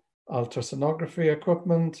sensitive ultrasonography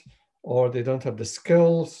equipment, or they don't have the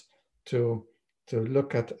skills to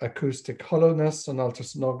look at acoustic hollowness on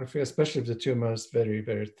ultrasonography, especially if the tumor is very,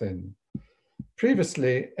 very thin.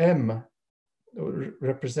 Previously, M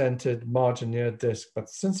represented margin near disc, but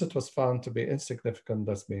since it was found to be insignificant,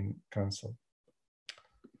 that's been cancelled.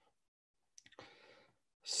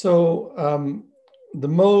 So the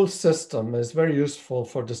mole system is very useful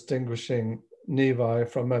for distinguishing nevi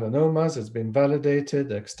from melanomas. It's been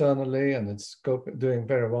validated externally and it's doing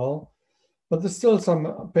very well. But there's still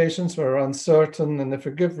some patients who are uncertain, and if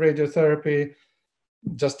you give radiotherapy,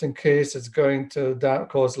 just in case, it's going to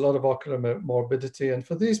cause a lot of ocular morbidity. And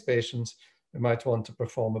for these patients, you might want to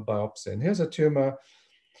perform a biopsy. And here's a tumor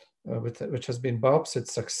which has been biopsied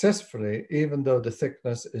successfully, even though the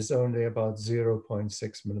thickness is only about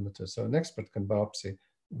 0.6 millimeters. So an expert can biopsy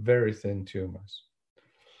very thin tumors.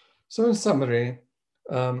 So in summary,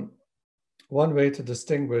 one way to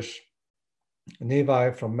distinguish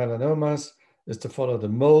nevi from melanomas is to follow the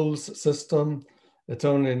moles system. It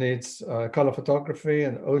only needs color photography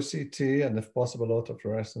and OCT, and if possible,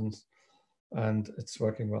 autofluorescence. and it's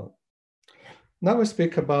working well. Now we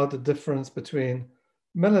speak about the difference between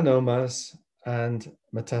melanomas and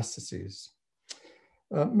metastases.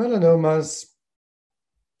 Melanomas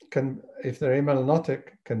can, if they're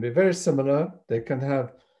amelanotic, can be very similar. They can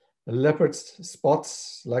have leopard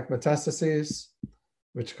spots like metastases,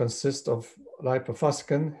 which consist of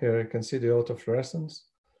lipofuscin. Here you can see the autofluorescence.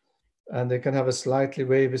 And they can have a slightly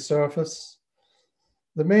wavy surface.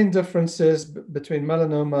 The main differences between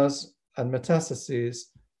melanomas and metastases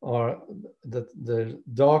are that they're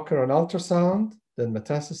darker on ultrasound than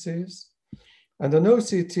metastases. And on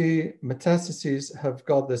OCT, metastases have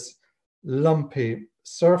got this lumpy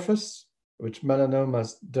surface, which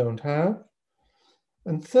melanomas don't have.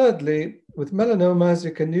 And thirdly, with melanomas,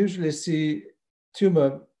 you can usually see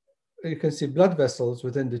you can see blood vessels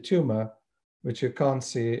within the tumor, which you can't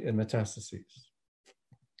see in metastases.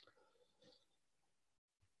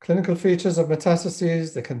 Clinical features of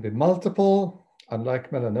metastases, they can be multiple, unlike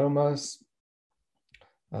melanomas,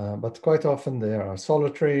 but quite often they are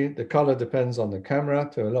solitary. The color depends on the camera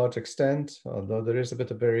to a large extent, although there is a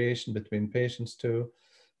bit of variation between patients too.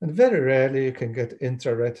 And very rarely you can get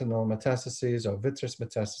intraretinal metastases or vitreous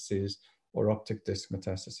metastases or optic disc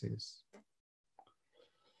metastases.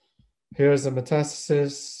 Here's a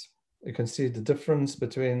metastasis. You can see the difference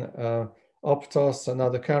between Optos and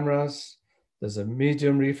other cameras. There's a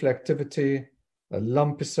medium reflectivity, a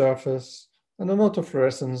lumpy surface, and on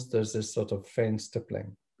autofluorescence, there's this sort of faint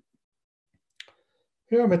stippling.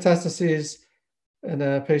 Here are metastases in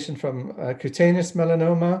a patient from cutaneous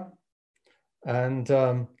melanoma, and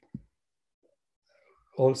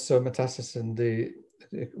also metastasis in the,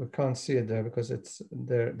 we can't see it there because it's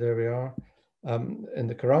there, there we are, in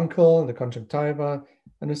the caruncle, in the conjunctiva,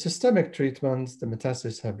 and with systemic treatments, the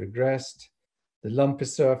metastases have regressed, the lumpy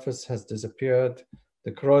surface has disappeared,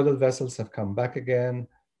 the choroidal vessels have come back again,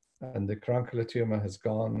 and the caruncular tumor has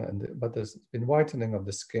gone, but there's been whitening of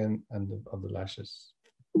the skin and of the lashes.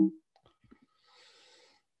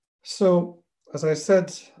 So, as I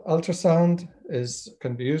said, ultrasound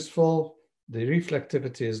can be useful. The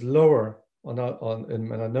reflectivity is lower in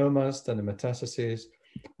melanomas than in metastases.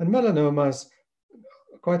 And melanomas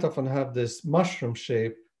quite often have this mushroom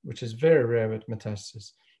shape, which is very rare with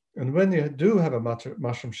metastasis. And when you do have a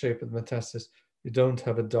mushroom shape with metastasis, you don't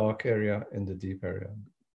have a dark area in the deep area.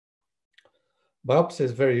 Biopsy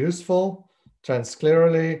is very useful,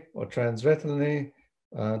 transsclerally or transretinally,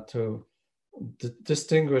 to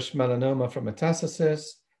distinguish melanoma from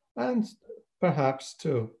metastasis, and perhaps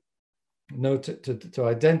to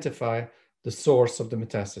identify the source of the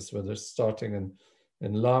metastasis, whether it's starting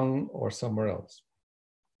in lung or somewhere else,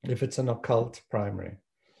 if it's an occult primary.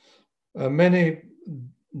 Many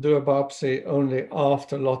do a biopsy only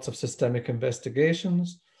after lots of systemic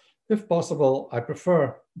investigations. If possible, I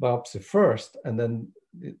prefer biopsy first, and then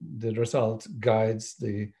the result guides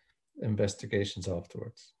the investigations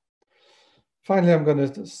afterwards. Finally, I'm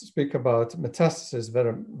going to speak about metastasis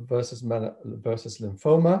versus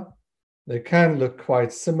lymphoma. They can look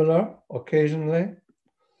quite similar occasionally.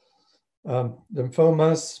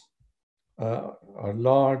 Lymphomas are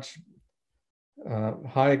large,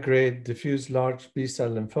 high-grade, diffuse large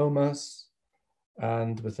B-cell lymphomas,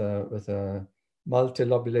 and with a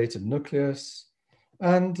multilobulated nucleus,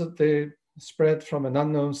 and they spread from an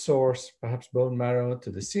unknown source, perhaps bone marrow, to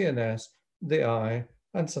the CNS, the eye,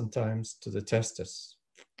 and sometimes to the testis.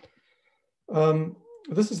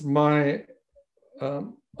 This is my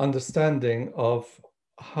understanding of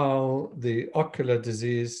how the ocular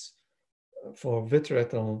disease for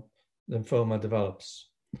vitreoretinal lymphoma develops.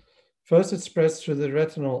 First, it spreads through the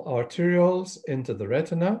retinal arterioles into the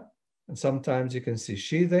retina, and sometimes you can see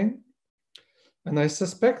sheathing. And I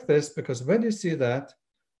suspect this because when you see that,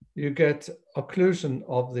 you get occlusion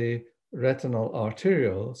of the retinal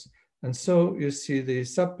arterioles, and so you see the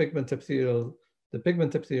subpigment epithelial, the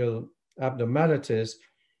pigment epithelial abnormalities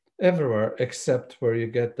everywhere except where you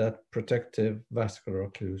get that protective vascular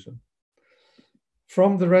occlusion.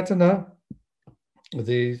 From the retina,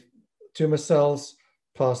 the tumor cells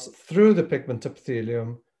pass through the pigment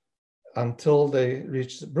epithelium until they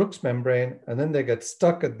reach the Bruch's membrane, and then they get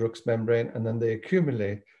stuck at Bruch's membrane, and then they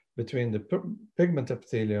accumulate between the pigment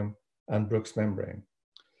epithelium and Bruch's membrane.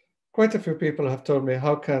 Quite a few people have told me,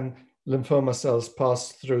 how can lymphoma cells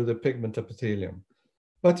pass through the pigment epithelium?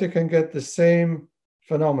 But you can get the same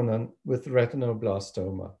phenomenon with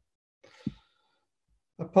retinoblastoma.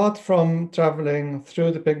 Apart from traveling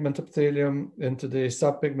through the pigment epithelium into the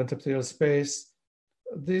subpigment epithelial space,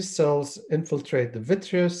 these cells infiltrate the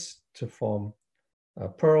vitreous to form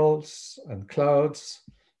pearls and clouds,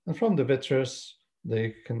 and from the vitreous,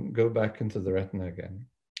 they can go back into the retina again.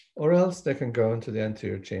 or else they can go into the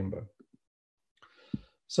anterior chamber.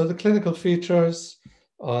 So the clinical features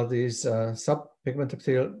are these subpigment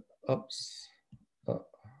epithelial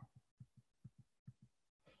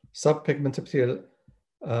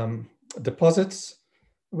deposits,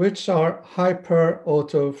 which are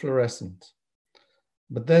hyper-autofluorescent.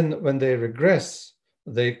 But then when they regress,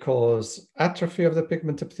 they cause atrophy of the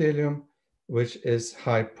pigment epithelium, which is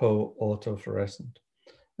hypo-autofluorescent.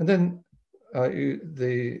 And then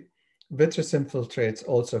the vitreous infiltrates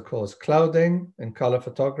also cause clouding in color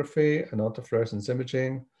photography and autofluorescence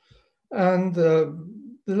imaging. And the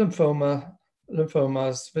vitreoretinal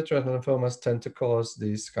lymphomas tend to cause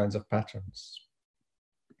these kinds of patterns.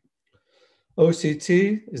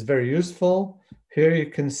 OCT is very useful. Here you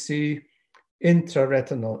can see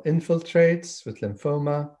intraretinal infiltrates with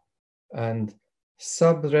lymphoma and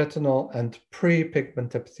subretinal and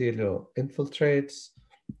pre-pigment epithelial infiltrates,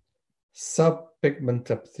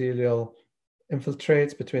 subpigment epithelial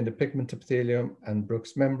infiltrates between the pigment epithelium and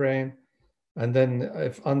Bruch's membrane. And then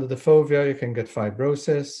if under the fovea, you can get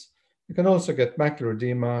fibrosis. You can also get macular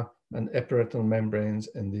edema and epiretinal membranes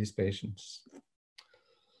in these patients.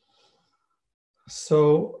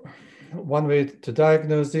 So one way to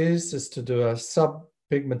diagnose these is to do a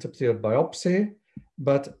subpigment epithelial biopsy,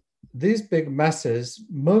 but these big masses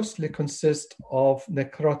mostly consist of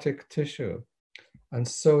necrotic tissue. And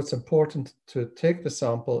so it's important to take the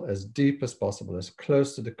sample as deep as possible, as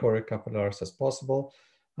close to the choriocapillaris as possible.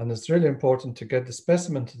 And it's really important to get the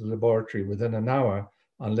specimen to the laboratory within an hour,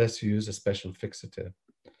 unless you use a special fixative.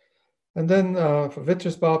 And then for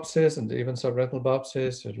vitreous biopsies and even subretinal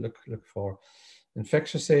biopsies, you look for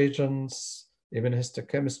infectious agents,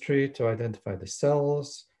 immunohistochemistry to identify the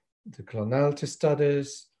cells, the clonality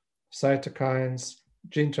studies, cytokines,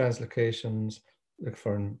 gene translocations, look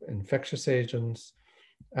for infectious agents,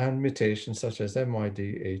 and mutations such as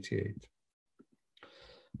MYD88.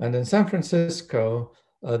 And in San Francisco,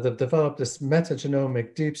 they've developed this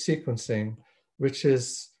metagenomic deep sequencing, which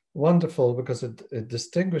is wonderful because it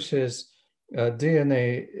distinguishes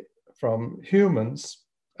DNA from humans,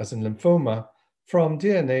 as in lymphoma, from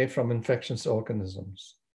DNA from infectious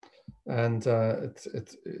organisms. And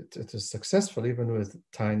it is successful even with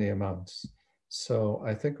tiny amounts. So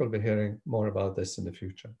I think we'll be hearing more about this in the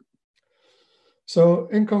future. So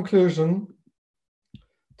in conclusion,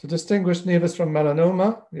 to distinguish nevus from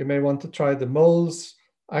melanoma, you may want to try the MOLES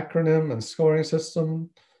acronym and scoring system.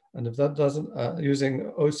 And if that doesn't,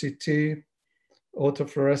 using OCT,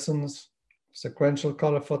 autofluorescence, sequential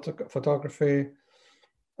color photography,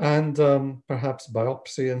 and perhaps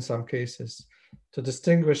biopsy in some cases. To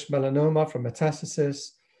distinguish melanoma from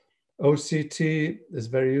metastasis, OCT is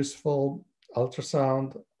very useful,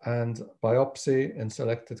 ultrasound and biopsy in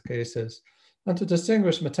selected cases. And to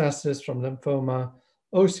distinguish metastasis from lymphoma,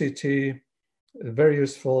 OCT, very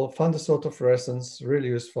useful, fundus autofluorescence, really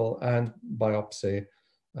useful, and biopsy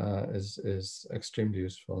is extremely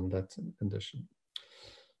useful in that condition.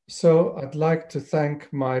 So I'd like to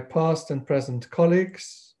thank my past and present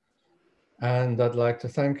colleagues, and I'd like to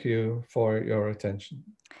thank you for your attention.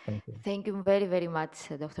 Thank you. Thank you very, very much,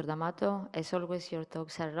 Dr. D'Amato. As always, your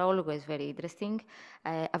talks are always very interesting.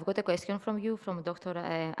 I've got a question from you, from Dr.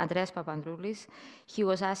 Andreas Papandroulis. He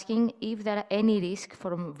was asking if there are any risk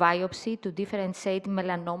from biopsy to differentiate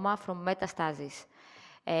melanoma from metastasis.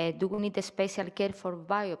 Do we need a special care for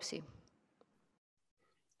biopsy?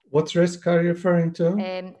 What risk are you referring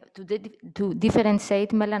to? To differentiate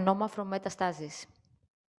melanoma from metastasis.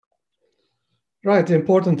 Right, the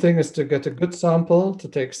important thing is to get a good sample, to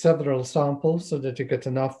take several samples so that you get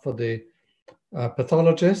enough for the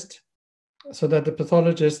pathologist, so that the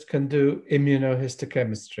pathologist can do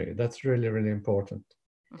immunohistochemistry. That's really, really important.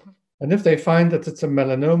 Mm-hmm. And if they find that it's a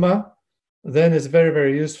melanoma, then it's very,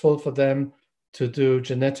 very useful for them to do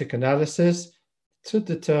genetic analysis to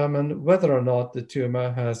determine whether or not the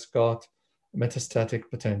tumor has got metastatic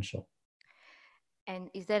potential.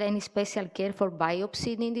 And is there any special care for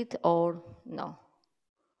biopsy needed or no?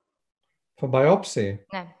 For biopsy?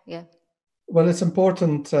 No, yeah. Well, it's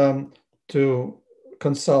important to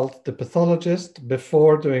consult the pathologist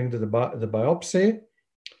before doing the biopsy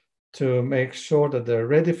to make sure that they're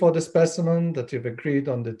ready for the specimen, that you've agreed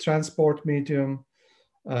on the transport medium,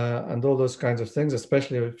 and all those kinds of things,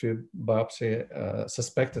 especially if you biopsy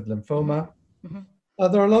suspected lymphoma.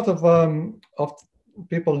 Mm-hmm. There are a lot of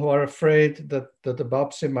people who are afraid that the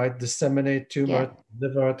biopsy might disseminate tumor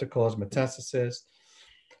liver to cause metastasis.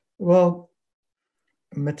 Well,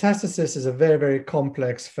 metastasis is a very, very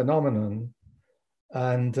complex phenomenon,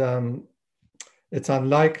 and it's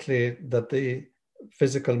unlikely that the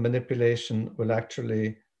physical manipulation will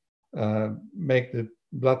actually make the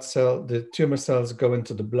the tumor cells go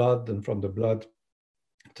into the blood, and from the blood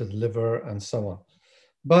to the liver and so on.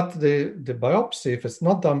 But the biopsy, if it's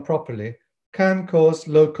not done properly, can cause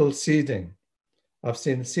local seeding. I've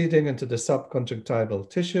seen seeding into the subconjunctival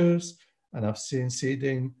tissues, and I've seen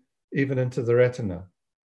seeding even into the retina.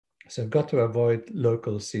 So you've got to avoid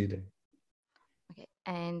local seeding. Okay.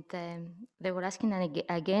 And they were asking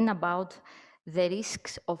again about the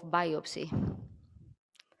risks of biopsy.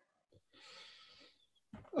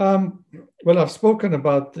 Well, I've spoken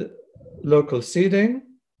about local seeding.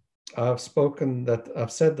 I've said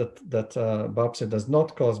that biopsy does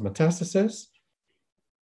not cause metastasis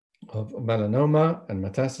of melanoma and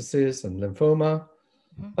metastasis and lymphoma.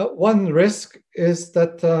 Mm-hmm. One risk is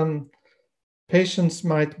that patients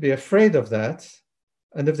might be afraid of that.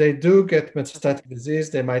 And if they do get metastatic disease,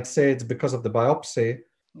 they might say it's because of the biopsy.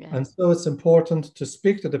 Yeah. And so it's important to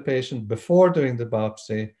speak to the patient before doing the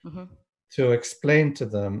biopsy, mm-hmm. to explain to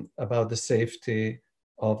them about the safety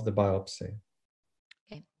of the biopsy.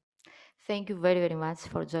 Okay. Thank you very, very much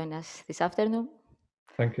for joining us this afternoon.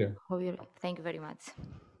 Thank you. Thank you very much.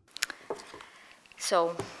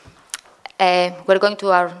 So we're going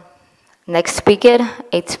to our next speaker.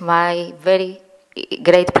 It's my very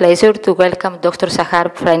great pleasure to welcome Dr.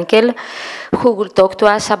 Sahar Frenkel, who will talk to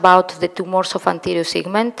us about the tumors of anterior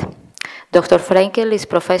segment. Dr. Frenkel is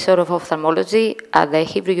professor of ophthalmology at the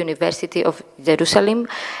Hebrew University of Jerusalem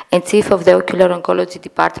and chief of the Ocular Oncology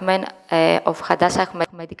department of Hadassah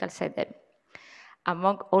Medical Center.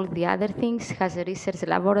 Among all the other things, has a research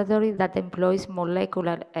laboratory that employs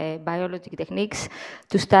molecular biologic techniques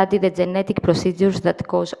to study the genetic procedures that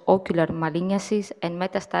cause ocular malignancies and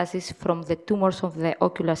metastases from the tumors of the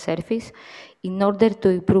ocular surface in order to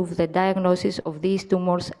improve the diagnosis of these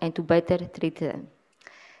tumors and to better treat them.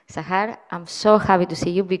 Sahar, I'm so happy to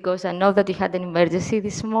see you because I know that you had an emergency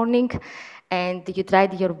this morning and you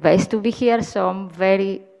tried your best to be here, so I'm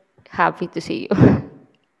very happy to see you.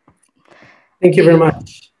 Thank you very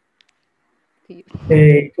much.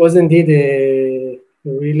 It was indeed a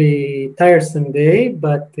really tiresome day,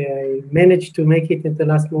 but I managed to make it at the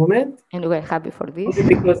last moment. And we're happy for this.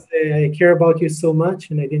 Only because I care about you so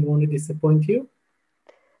much and I didn't want to disappoint you.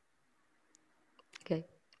 Okay.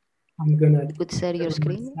 I'm gonna share your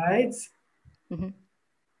screen. Slides. Mm-hmm.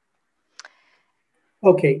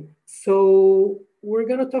 Okay, so we're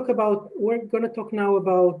gonna talk now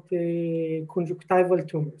about conjunctival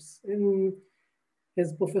tumors. And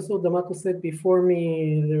as Professor D'Amato said before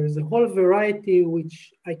me, there is a whole variety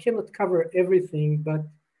which I cannot cover everything, but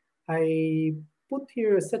I put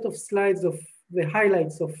here a set of slides of the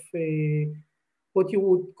highlights of what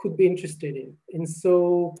you could be interested in. And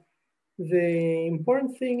so the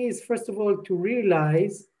important thing is, first of all, to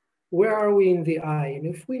realize where are we in the eye. And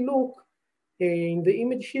if we look in the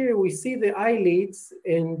image here, we see the eyelids,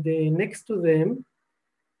 and next to them,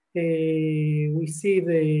 we see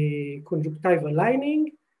the conjunctival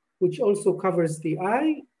lining, which also covers the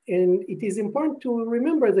eye. And it is important to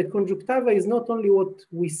remember that conjunctiva is not only what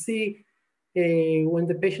we see when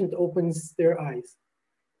the patient opens their eyes.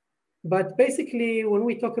 But basically, when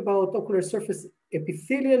we talk about ocular surface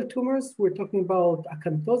epithelial tumors, we're talking about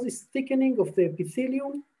acanthosis, thickening of the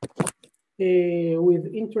epithelium with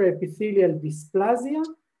intraepithelial dysplasia,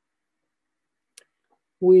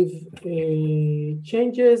 with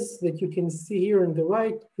changes that you can see here on the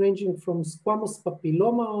right, ranging from squamous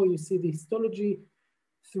papilloma, or you see the histology,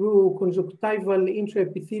 through conjunctival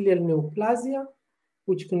intraepithelial neoplasia,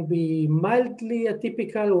 which can be mildly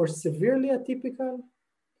atypical or severely atypical.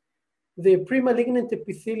 The premalignant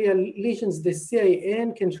epithelial lesions, the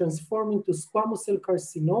CIN, can transform into squamous cell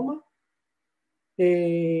carcinoma,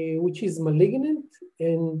 which is malignant.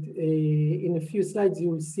 And in a few slides, you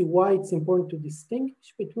will see why it's important to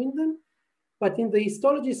distinguish between them. But in the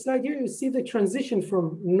histology slide here, you see the transition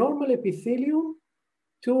from normal epithelium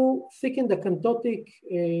to thickened acanthotic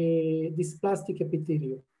dysplastic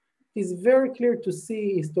epithelium. It is very clear to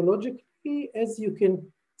see histologically, as you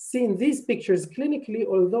can see in these pictures clinically,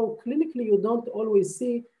 although clinically you don't always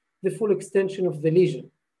see the full extension of the lesion.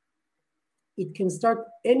 It can start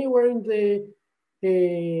anywhere in the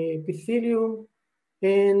epithelium,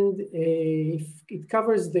 and if it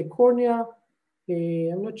covers the cornea,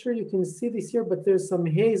 I'm not sure you can see this here, but there's some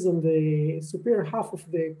haze on the superior half of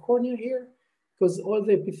the cornea here, because all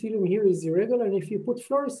the epithelium here is irregular. And if you put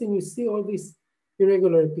fluorescein, you see all this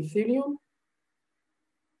irregular epithelium.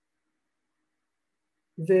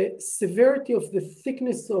 The severity of the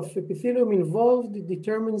thickness of epithelium involved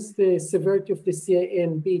determines the severity of the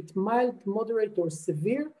CIN, be it mild, moderate, or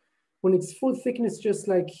severe. When it's full thickness, just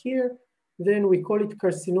like here, then we call it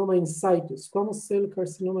carcinoma in situ, squamous cell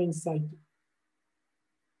carcinoma in situ.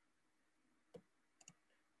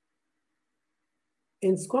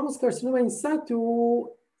 And squamous carcinoma in situ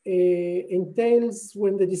entails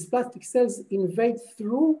when the dysplastic cells invade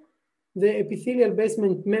through the epithelial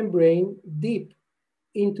basement membrane deep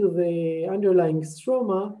into the underlying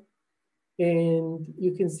stroma. And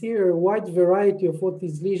you can see here a wide variety of what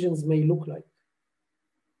these lesions may look like.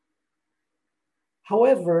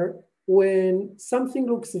 However, when something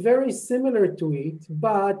looks very similar to it,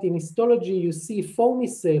 but in histology you see foamy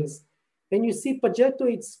cells, and you see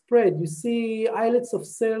pagetoid spread, you see islets of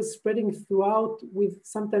cells spreading throughout with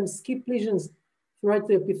sometimes skip lesions throughout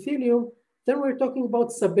the epithelium, then we're talking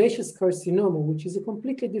about sebaceous carcinoma, which is a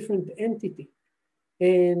completely different entity.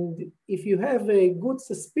 And if you have a good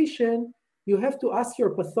suspicion, you have to ask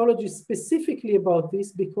your pathologist specifically about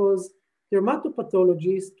this, because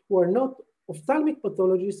dermatopathologists who are not ophthalmic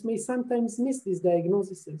pathologists may sometimes miss these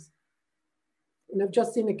diagnoses. And I've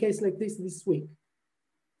just seen a case like this week.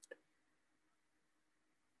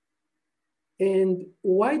 And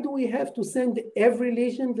why do we have to send every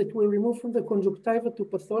lesion that we remove from the conjunctiva to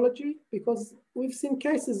pathology? Because we've seen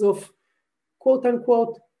cases of quote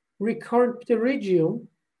unquote recurrent pterygium,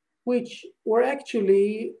 which were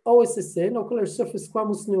actually OSSN, ocular surface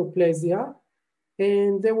squamous neoplasia,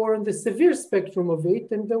 and they were on the severe spectrum of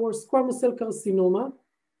it, and there were squamous cell carcinoma,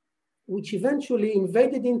 which eventually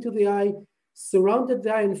invaded into the eye, surrounded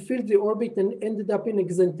the eye and filled the orbit and ended up in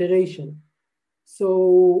exenteration.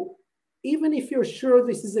 So even if you're sure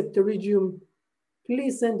this is a pterygium,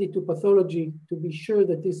 please send it to pathology to be sure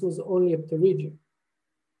that this was only a pterygium.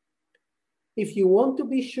 If you want to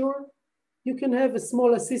be sure, you can have a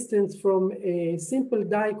small assistance from a simple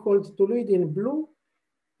dye called toluidine blue.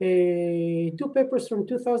 Two papers from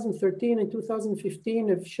 2013 and 2015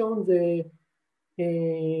 have shown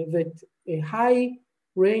that a high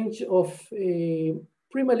range of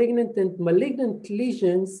premalignant and malignant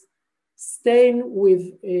lesions stain with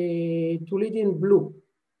toluidine blue.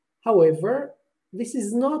 However, this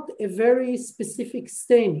is not a very specific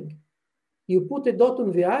staining. You put a dot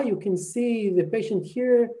on the eye, you can see the patient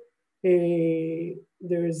here.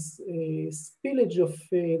 There's a spillage of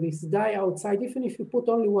this dye outside. Even if you put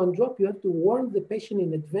only one drop, you have to warn the patient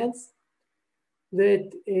in advance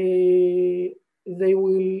that they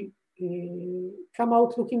will come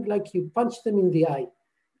out looking like you punched them in the eye.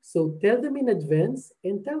 So tell them in advance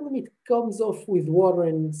and tell them it comes off with water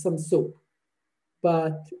and some soap.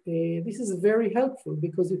 But this is very helpful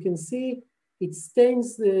because you can see it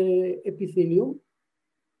stains the epithelium.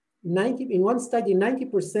 In one study,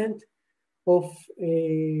 90% of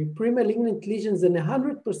premalignant lesions and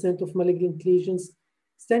 100% of malignant lesions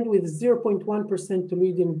stained with 0.1%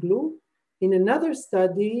 toluidine blue. In another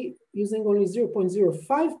study, using only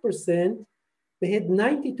 0.05%, they had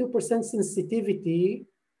 92% sensitivity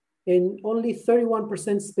and only 31%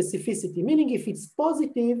 specificity, meaning if it's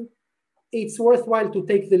positive, it's worthwhile to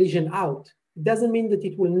take the lesion out. It doesn't mean that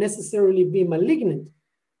it will necessarily be malignant,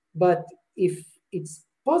 but if it's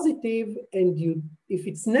positive and if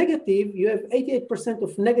it's negative, you have 88%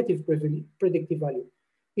 of negative predictive value.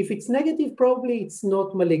 If it's negative, probably it's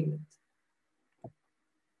not malignant.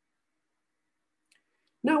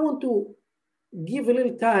 Now I want to give a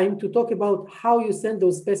little time to talk about how you send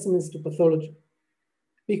those specimens to pathology,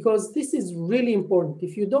 because this is really important.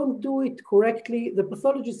 If you don't do it correctly, the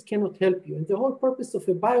pathologist cannot help you. And the whole purpose of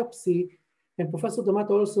a biopsy, and Professor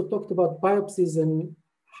D'Amato also talked about biopsies and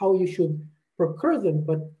how you should procure them,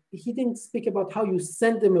 but he didn't speak about how you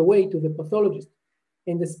send them away to the pathologist.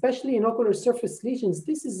 And especially in ocular surface lesions,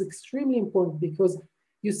 this is extremely important because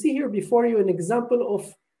you see here before you an example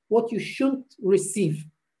of what you shouldn't receive.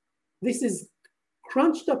 This is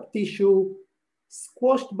crunched up tissue,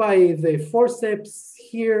 squashed by the forceps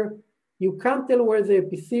here. You can't tell where the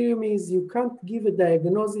epithelium is. You can't give a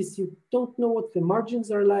diagnosis. You don't know what the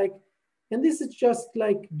margins are like. And this is just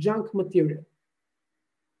like junk material.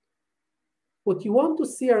 What you want to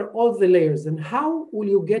see are all the layers, and how will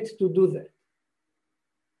you get to do that?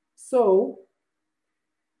 So,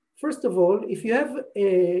 first of all, if you have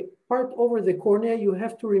a part over the cornea, you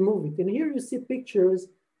have to remove it. And here you see pictures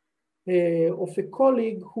of a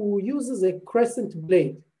colleague who uses a crescent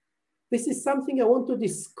blade. This is something I want to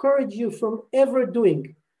discourage you from ever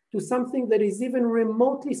doing, to something that is even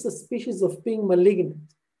remotely suspicious of being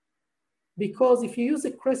malignant. Because if you use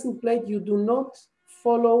a crescent blade, you do not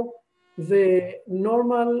follow the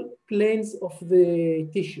normal planes of the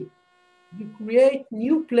tissue. You create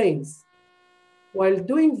new planes. While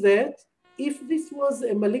doing that, if this was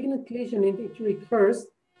a malignant lesion and it recurs,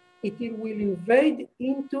 it will invade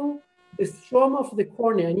into the stroma of the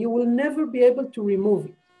cornea and you will never be able to remove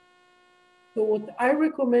it. So what I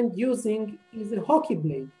recommend using is a hockey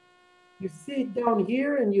blade. You see it down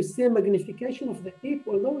here and you see a magnification of the tip.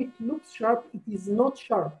 Although it looks sharp, it is not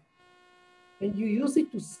sharp. And you use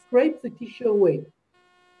it to scrape the tissue away.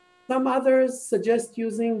 Some others suggest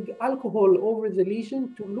using alcohol over the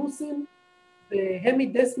lesion to loosen the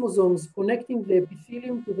hemidesmosomes connecting the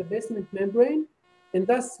epithelium to the basement membrane, and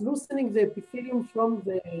thus loosening the epithelium from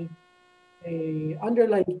the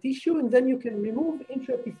underlying tissue, and then you can remove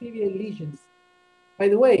intraepithelial lesions. By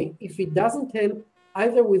the way, if it doesn't help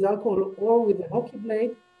either with alcohol or with a hockey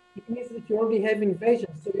blade, it means that you already have invasion.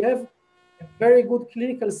 So you have a very good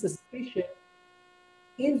clinical suspicion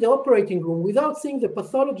in the operating room without seeing the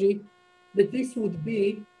pathology that this would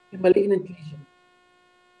be a malignant lesion.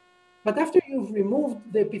 But after you've removed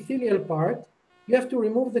the epithelial part, you have to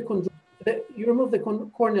remove the corneal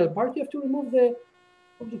part, you have to remove the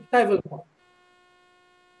conjunctival part.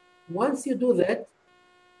 Once you do that,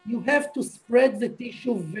 you have to spread the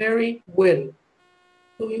tissue very well,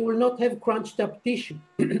 so you will not have crunched up tissue.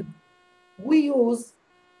 We use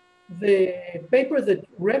the paper that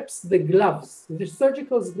wraps the gloves, the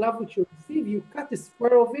surgical glove which you receive. You cut a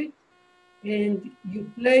square of it and you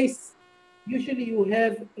place, usually you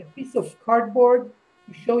have a piece of cardboard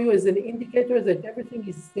to show you as an indicator that everything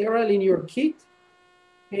is sterile in your kit.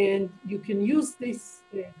 And you can use this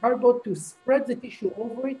cardboard to spread the tissue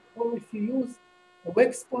over it, or if you use a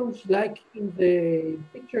wax sponge like in the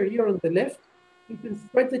picture here on the left, you can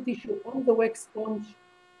spread the tissue on the wax sponge,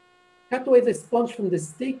 cut away the sponge from the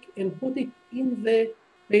stick and put it in the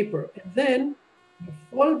paper. And then you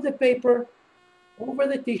fold the paper over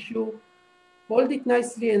the tissue, fold it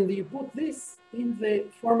nicely, and you put this in the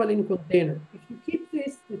formalin container. If you keep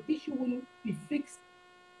this, the tissue will be fixed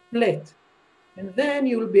flat. And then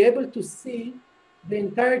you will be able to see the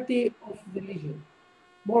entirety of the lesion.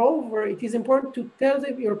 Moreover, it is important to tell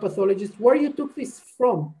your pathologist where you took this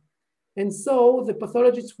from. And so the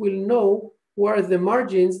pathologist will know where are the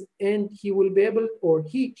margins, and he will be able, or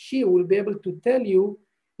she will be able to tell you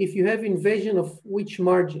if you have invasion of which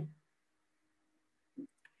margin.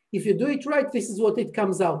 If you do it right, this is what it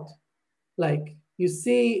comes out. Like you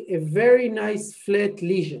see a very nice flat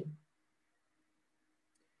lesion.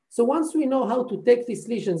 So once we know how to take these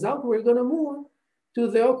lesions out, we're going to move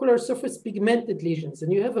to the ocular surface pigmented lesions.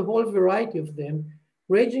 And you have a whole variety of them,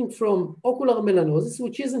 ranging from ocular melanosis,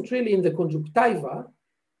 which isn't really in the conjunctiva,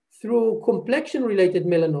 through complexion-related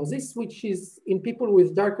melanosis, which is in people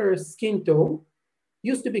with darker skin tone.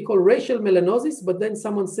 Used to be called racial melanosis, but then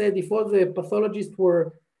someone said if all the pathologists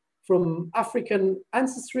were from African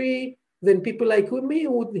ancestry, then people like me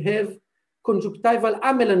would have conjunctival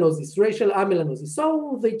amelanosis, racial amelanosis.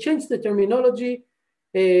 So they changed the terminology,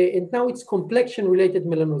 and now it's complexion-related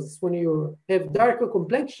melanosis. When you have darker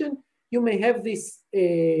complexion, you may have this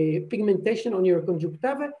pigmentation on your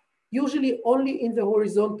conjunctiva, usually only in the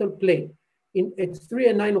horizontal plane, at 3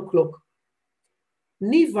 and 9 o'clock.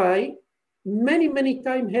 Nevi, many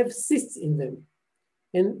times have cysts in them.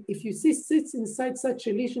 And if you see cysts inside such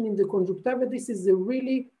a lesion in the conjunctiva, this is a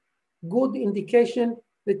really good indication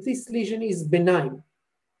that this lesion is benign.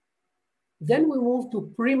 Then we move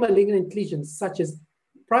to pre-malignant lesions, such as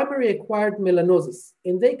primary acquired melanosis.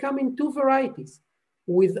 And they come in two varieties,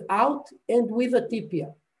 without and with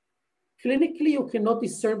atypia. Clinically, you cannot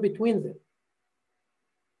discern between them.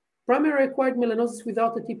 Primary acquired melanosis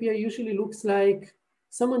without atypia usually looks like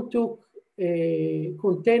someone took a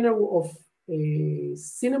container of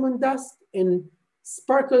cinnamon dust and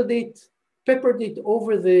sparkled it, peppered it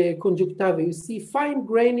over the conjunctiva. You see fine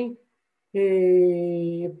grainy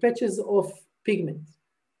patches of pigment.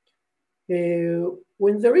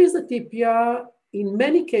 When there is atypia, in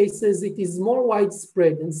many cases, it is more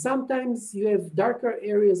widespread, and sometimes you have darker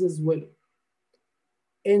areas as well.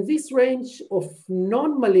 And this range of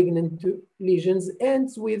non-malignant lesions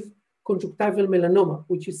ends with conjunctival melanoma,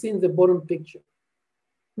 which you see in the bottom picture.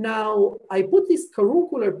 Now, I put this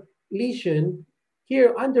caruncular lesion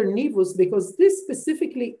here under nevus because this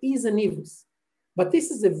specifically is a nevus, but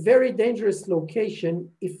this is a very dangerous location.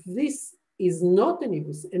 If this is not a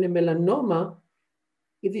nevus and a melanoma,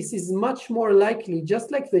 this is much more likely,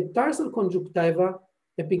 just like the tarsal conjunctiva,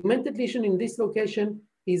 a pigmented lesion in this location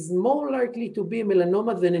is more likely to be a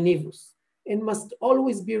melanoma than a nevus and must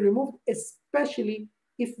always be removed, especially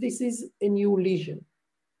if this is a new lesion.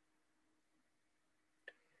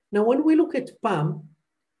 Now, when we look at PAM,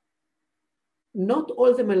 not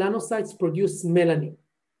all the melanocytes produce melanin.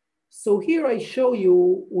 So here I show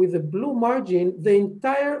you with a blue margin the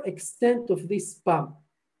entire extent of this PAM.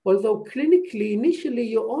 Although clinically, initially,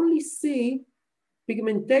 you only see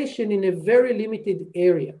pigmentation in a very limited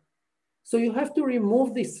area. So you have to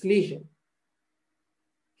remove this lesion.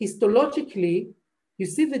 Histologically, you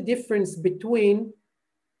see the difference between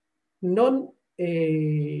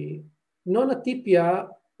non-atypia,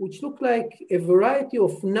 which look like a variety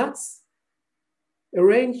of nuts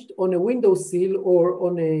arranged on a windowsill or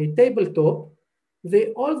on a tabletop.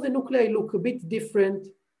 All the nuclei look a bit different,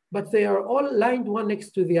 but they are all lined one next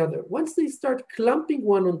to the other. Once they start clumping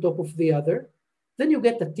one on top of the other, then you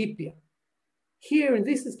get atypia. Here in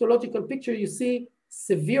this histological picture, you see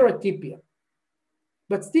severe atypia.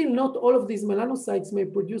 But still, not all of these melanocytes may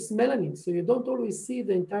produce melanin, so you don't always see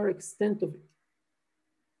the entire extent of it.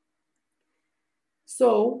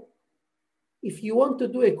 So if you want to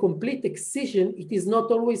do a complete excision, it is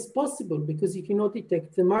not always possible because you cannot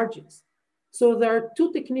detect the margins. So there are two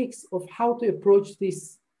techniques of how to approach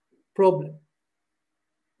this problem.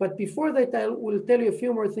 But before that, I will tell you a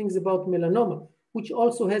few more things about melanoma, which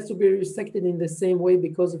also has to be resected in the same way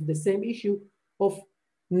because of the same issue of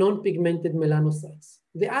non-pigmented melanocytes.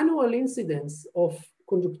 The annual incidence of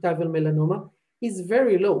conjunctival melanoma is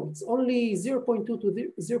very low. It's only 0.2 to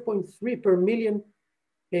 0.3 per million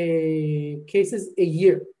cases a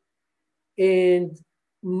year. And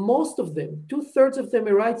most of them, 2/3 of them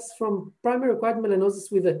arise from primary acquired melanosis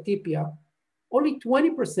with atypia. Only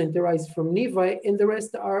 20% arise from nevi, and the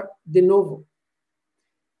rest are de novo.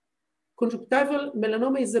 Conjunctival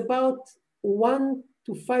melanoma is about 1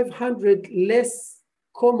 to 500 less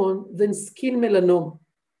common than skin melanoma,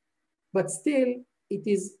 but still it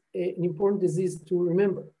is an important disease to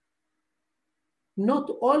remember. Not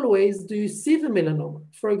always do you see the melanoma.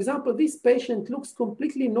 For example, this patient looks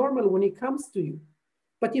completely normal when he comes to you,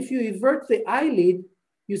 but if you invert the eyelid,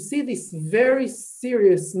 you see this very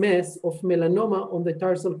serious mass of melanoma on the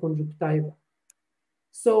tarsal conjunctiva.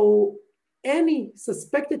 So any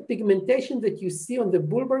suspected pigmentation that you see on the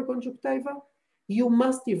bulbar conjunctiva, you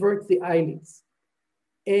must invert the eyelids.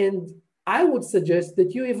 And I would suggest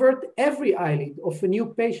that you invert every eyelid of a new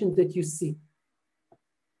patient that you see,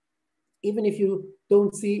 even if you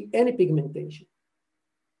don't see any pigmentation.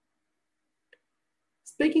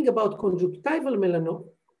 Speaking about conjunctival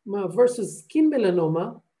melanoma versus skin melanoma,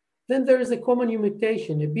 then there is a common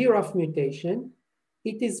mutation, a BRAF mutation.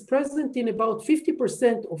 It is present in about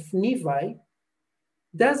 50% of nevi,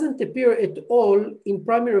 doesn't appear at all in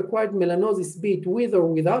primary acquired melanosis, be it with or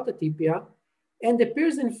without atypia, and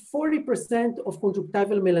appears in 40% of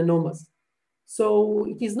conjunctival melanomas. So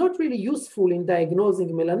it is not really useful in diagnosing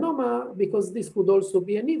melanoma because this could also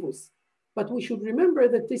be a nevus. But we should remember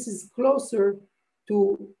that this is closer to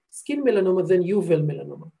skin melanoma than uveal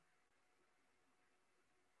melanoma.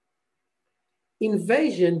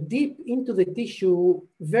 Invasion deep into the tissue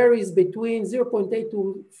varies between 0.8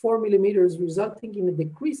 to 4 millimeters, resulting in a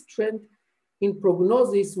decreased trend in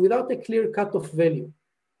prognosis without a clear cutoff value.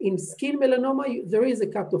 In skin melanoma, there is a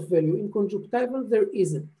cutoff value. In conjunctival, there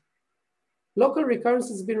isn't. Local recurrence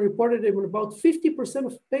has been reported in about 50%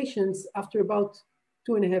 of patients after about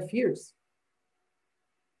 2.5 years.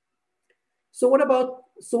 So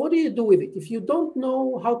what do you do with it if you don't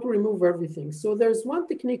know how to remove everything? So there's one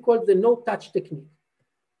technique called the no-touch technique,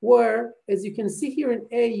 where, as you can see here in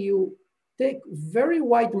A, you take very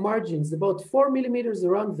wide margins, about 4 millimeters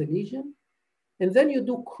around the lesion, and then you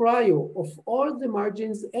do cryo of all the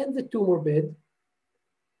margins and the tumor bed.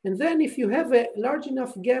 And then if you have a large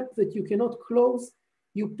enough gap that you cannot close,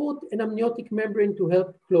 you put an amniotic membrane to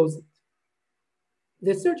help close it.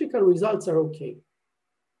 The surgical results are okay.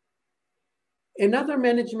 Another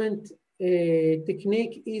management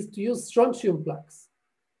technique is to use strontium plaques.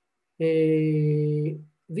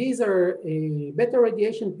 These are beta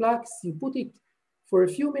radiation plaques. You put it for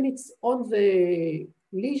a few minutes on the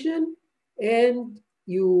lesion and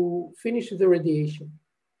you finish the radiation.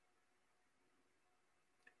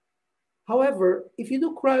 However, if you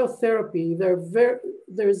do cryotherapy,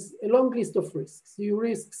 there's a long list of risks. You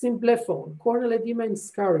risk symplephone, corneal edema and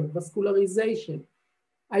scarring, vascularization,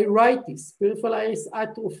 iritis, peripheral iris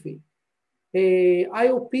atrophy,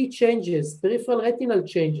 IOP changes, peripheral retinal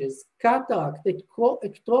changes, cataract,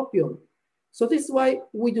 ectropion. So this is why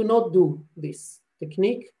we do not do this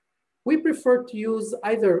technique. We prefer to use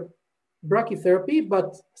either brachytherapy, but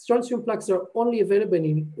strontium plaques are only available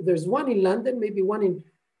there's one in London, maybe one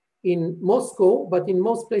in Moscow, but in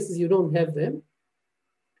most places you don't have them.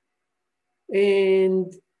 And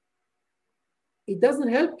it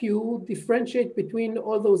doesn't help you differentiate between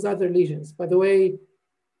all those other lesions. By the way,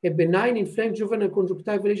 a benign inflamed juvenile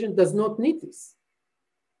conjunctival lesion does not need this,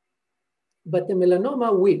 but the melanoma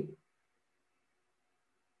will.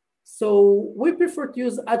 So we prefer to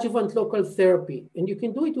use adjuvant local therapy, and you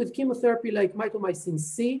can do it with chemotherapy like mitomycin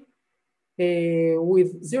C, with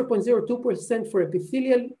 0.02% for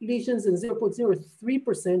epithelial lesions and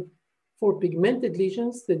 0.03% for pigmented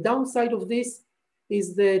lesions. The downside of this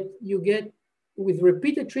is that you get, with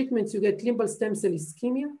repeated treatments, you get limbal stem cell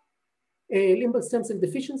ischemia, limbal stem cell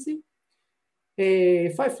deficiency.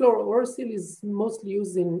 5-fluorouracil is mostly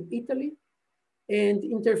used in Italy. And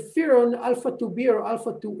interferon alpha-2b or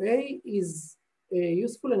alpha-2a is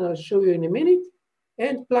useful, and I'll show you in a minute,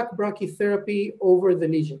 and plaque brachytherapy over the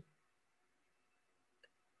lesion.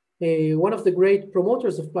 One of the great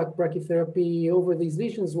promoters of plaque brachytherapy over these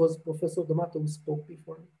lesions was Professor D'Amato, who spoke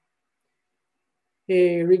before me.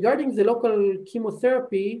 Regarding the local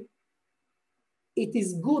chemotherapy, it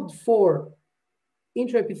is good for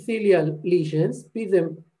intraepithelial lesions, be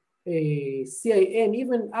them CIN,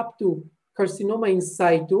 even up to carcinoma in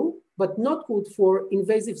situ, but not good for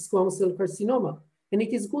invasive squamous cell carcinoma. And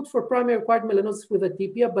it is good for primary acquired melanosis with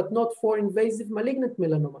atypia, but not for invasive malignant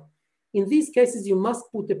melanoma. In these cases, you must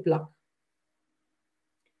put a plaque.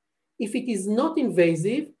 If it is not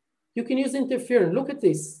invasive, you can use interferon. Look at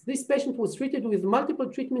this. This patient was treated with multiple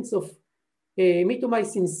treatments of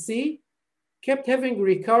mitomycin C, kept having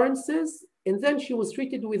recurrences, and then she was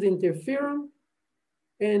treated with interferon.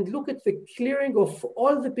 And look at the clearing of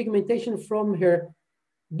all the pigmentation from her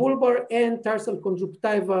bulbar and tarsal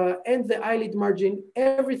conjunctiva and the eyelid margin.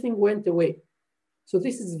 Everything went away. So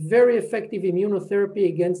this is very effective immunotherapy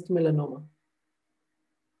against melanoma.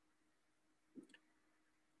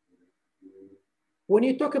 When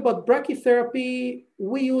you talk about brachytherapy,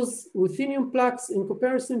 we use ruthenium plaques in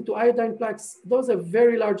comparison to iodine plaques. Those are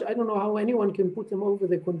very large. I don't know how anyone can put them over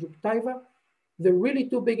the conjunctiva. They're really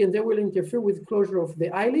too big and they will interfere with closure of the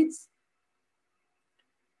eyelids.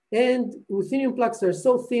 And ruthenium plaques are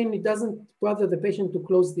so thin, it doesn't bother the patient to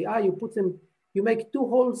close the eye. You put them, you make 2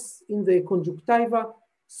 holes in the conjunctiva,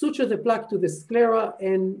 suture the plaque to the sclera,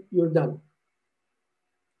 and you're done.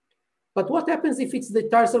 But what happens if it's the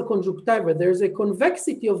tarsal conjunctiva? There's a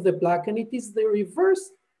convexity of the plaque, and it is the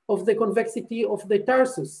reverse of the convexity of the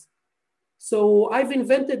tarsus. So I've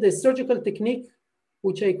invented a surgical technique,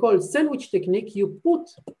 which I call sandwich technique. You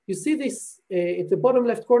see this at the bottom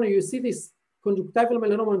left corner, you see this conjunctival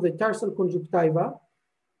melanoma on the tarsal conjunctiva.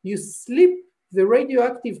 You slip the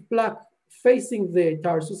radioactive plaque facing the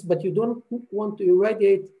tarsus, but you don't want to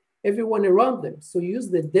irradiate everyone around them. So you use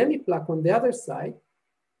the demi-plaque on the other side,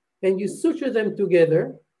 and you suture them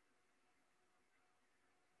together.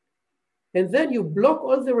 And then you block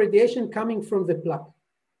all the radiation coming from the plaque.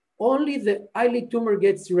 Only the eyelid tumor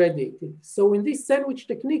gets irradiated. So in this sandwich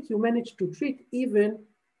technique, you manage to treat even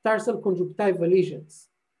tarsal conjunctival lesions.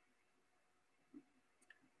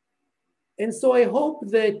 And so I hope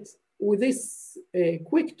that with this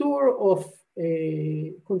quick tour of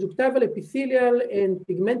conjunctival epithelial and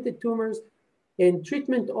pigmented tumors and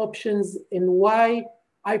treatment options and why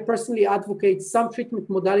I personally advocate some treatment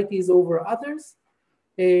modalities over others,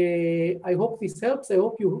 I hope this helps. I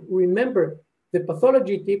hope you remember the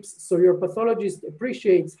pathology tips so your pathologist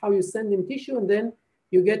appreciates how you send him tissue, and then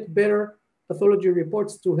you get better pathology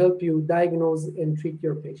reports to help you diagnose and treat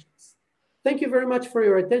your patients. Thank you very much for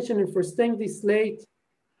your attention and for staying this late.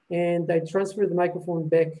 And I transfer the microphone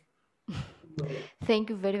back. Thank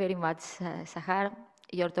you very, very much, Sahar.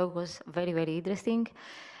 Your talk was very, very interesting.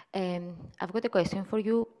 I've got a question for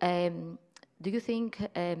you. Do you think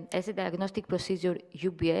as a diagnostic procedure,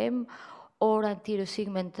 UBM or anterior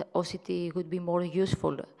segment OCT would be more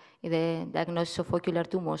useful in the diagnosis of ocular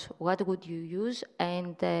tumors? What would you use,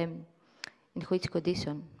 and in which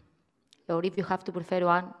condition? Or if you have to prefer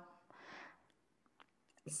one?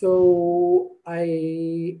 So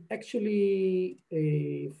I actually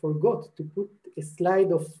forgot to put a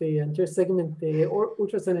slide of anterior segment or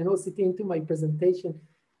ultrasound and OCT into my presentation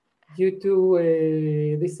due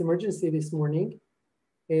to this emergency this morning.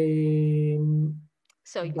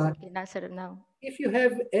 So you can answer it now. If you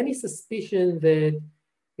have any suspicion that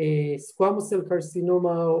a squamous cell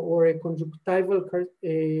carcinoma or a conjunctival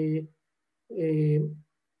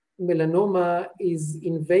melanoma is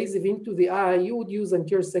invasive into the eye, you would use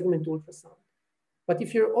anterior segment ultrasound. But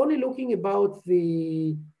if you're only looking about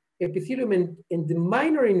the epithelium and the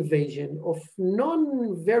minor invasion of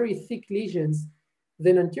non-very thick lesions,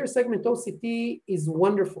 then anterior segment OCT is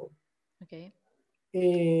wonderful. Okay.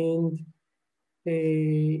 And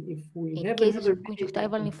if we have another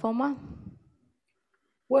conjunctival lymphoma?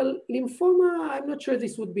 Well, lymphoma, I'm not sure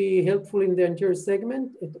this would be helpful in the anterior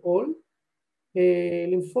segment at all.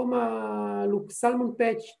 Lymphoma, look, salmon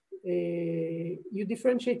patch, you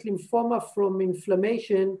differentiate lymphoma from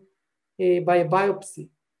inflammation by a biopsy.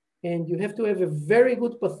 And you have to have a very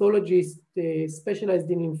good pathologist specialized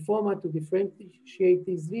in lymphoma to differentiate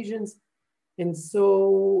these lesions. And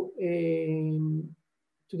so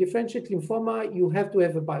to differentiate lymphoma, you have to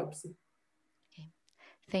have a biopsy.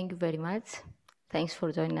 Thank you very much. Thanks for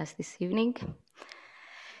joining us this evening.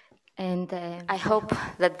 And I hope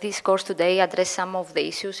that this course today addressed some of the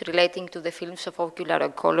issues relating to the fields of ocular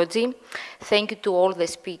oncology. Thank you to all the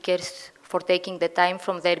speakers for taking the time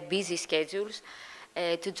from their busy schedules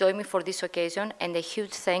to join me for this occasion, and a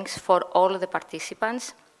huge thanks for all the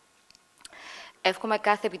participants. Εύχομαι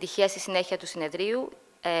κάθε επιτυχία στη συνέχεια του συνεδρίου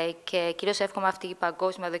και κυρίως εύχομαι αυτή η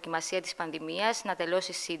παγκόσμια δοκιμασία της πανδημίας να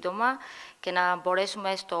τελειώσει σύντομα και να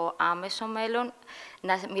μπορέσουμε στο άμεσο μέλλον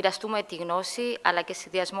να μοιραστούμε τη γνώση, αλλά και σε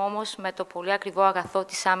συνδυασμό όμως με το πολύ ακριβό αγαθό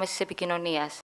της άμεσης επικοινωνίας.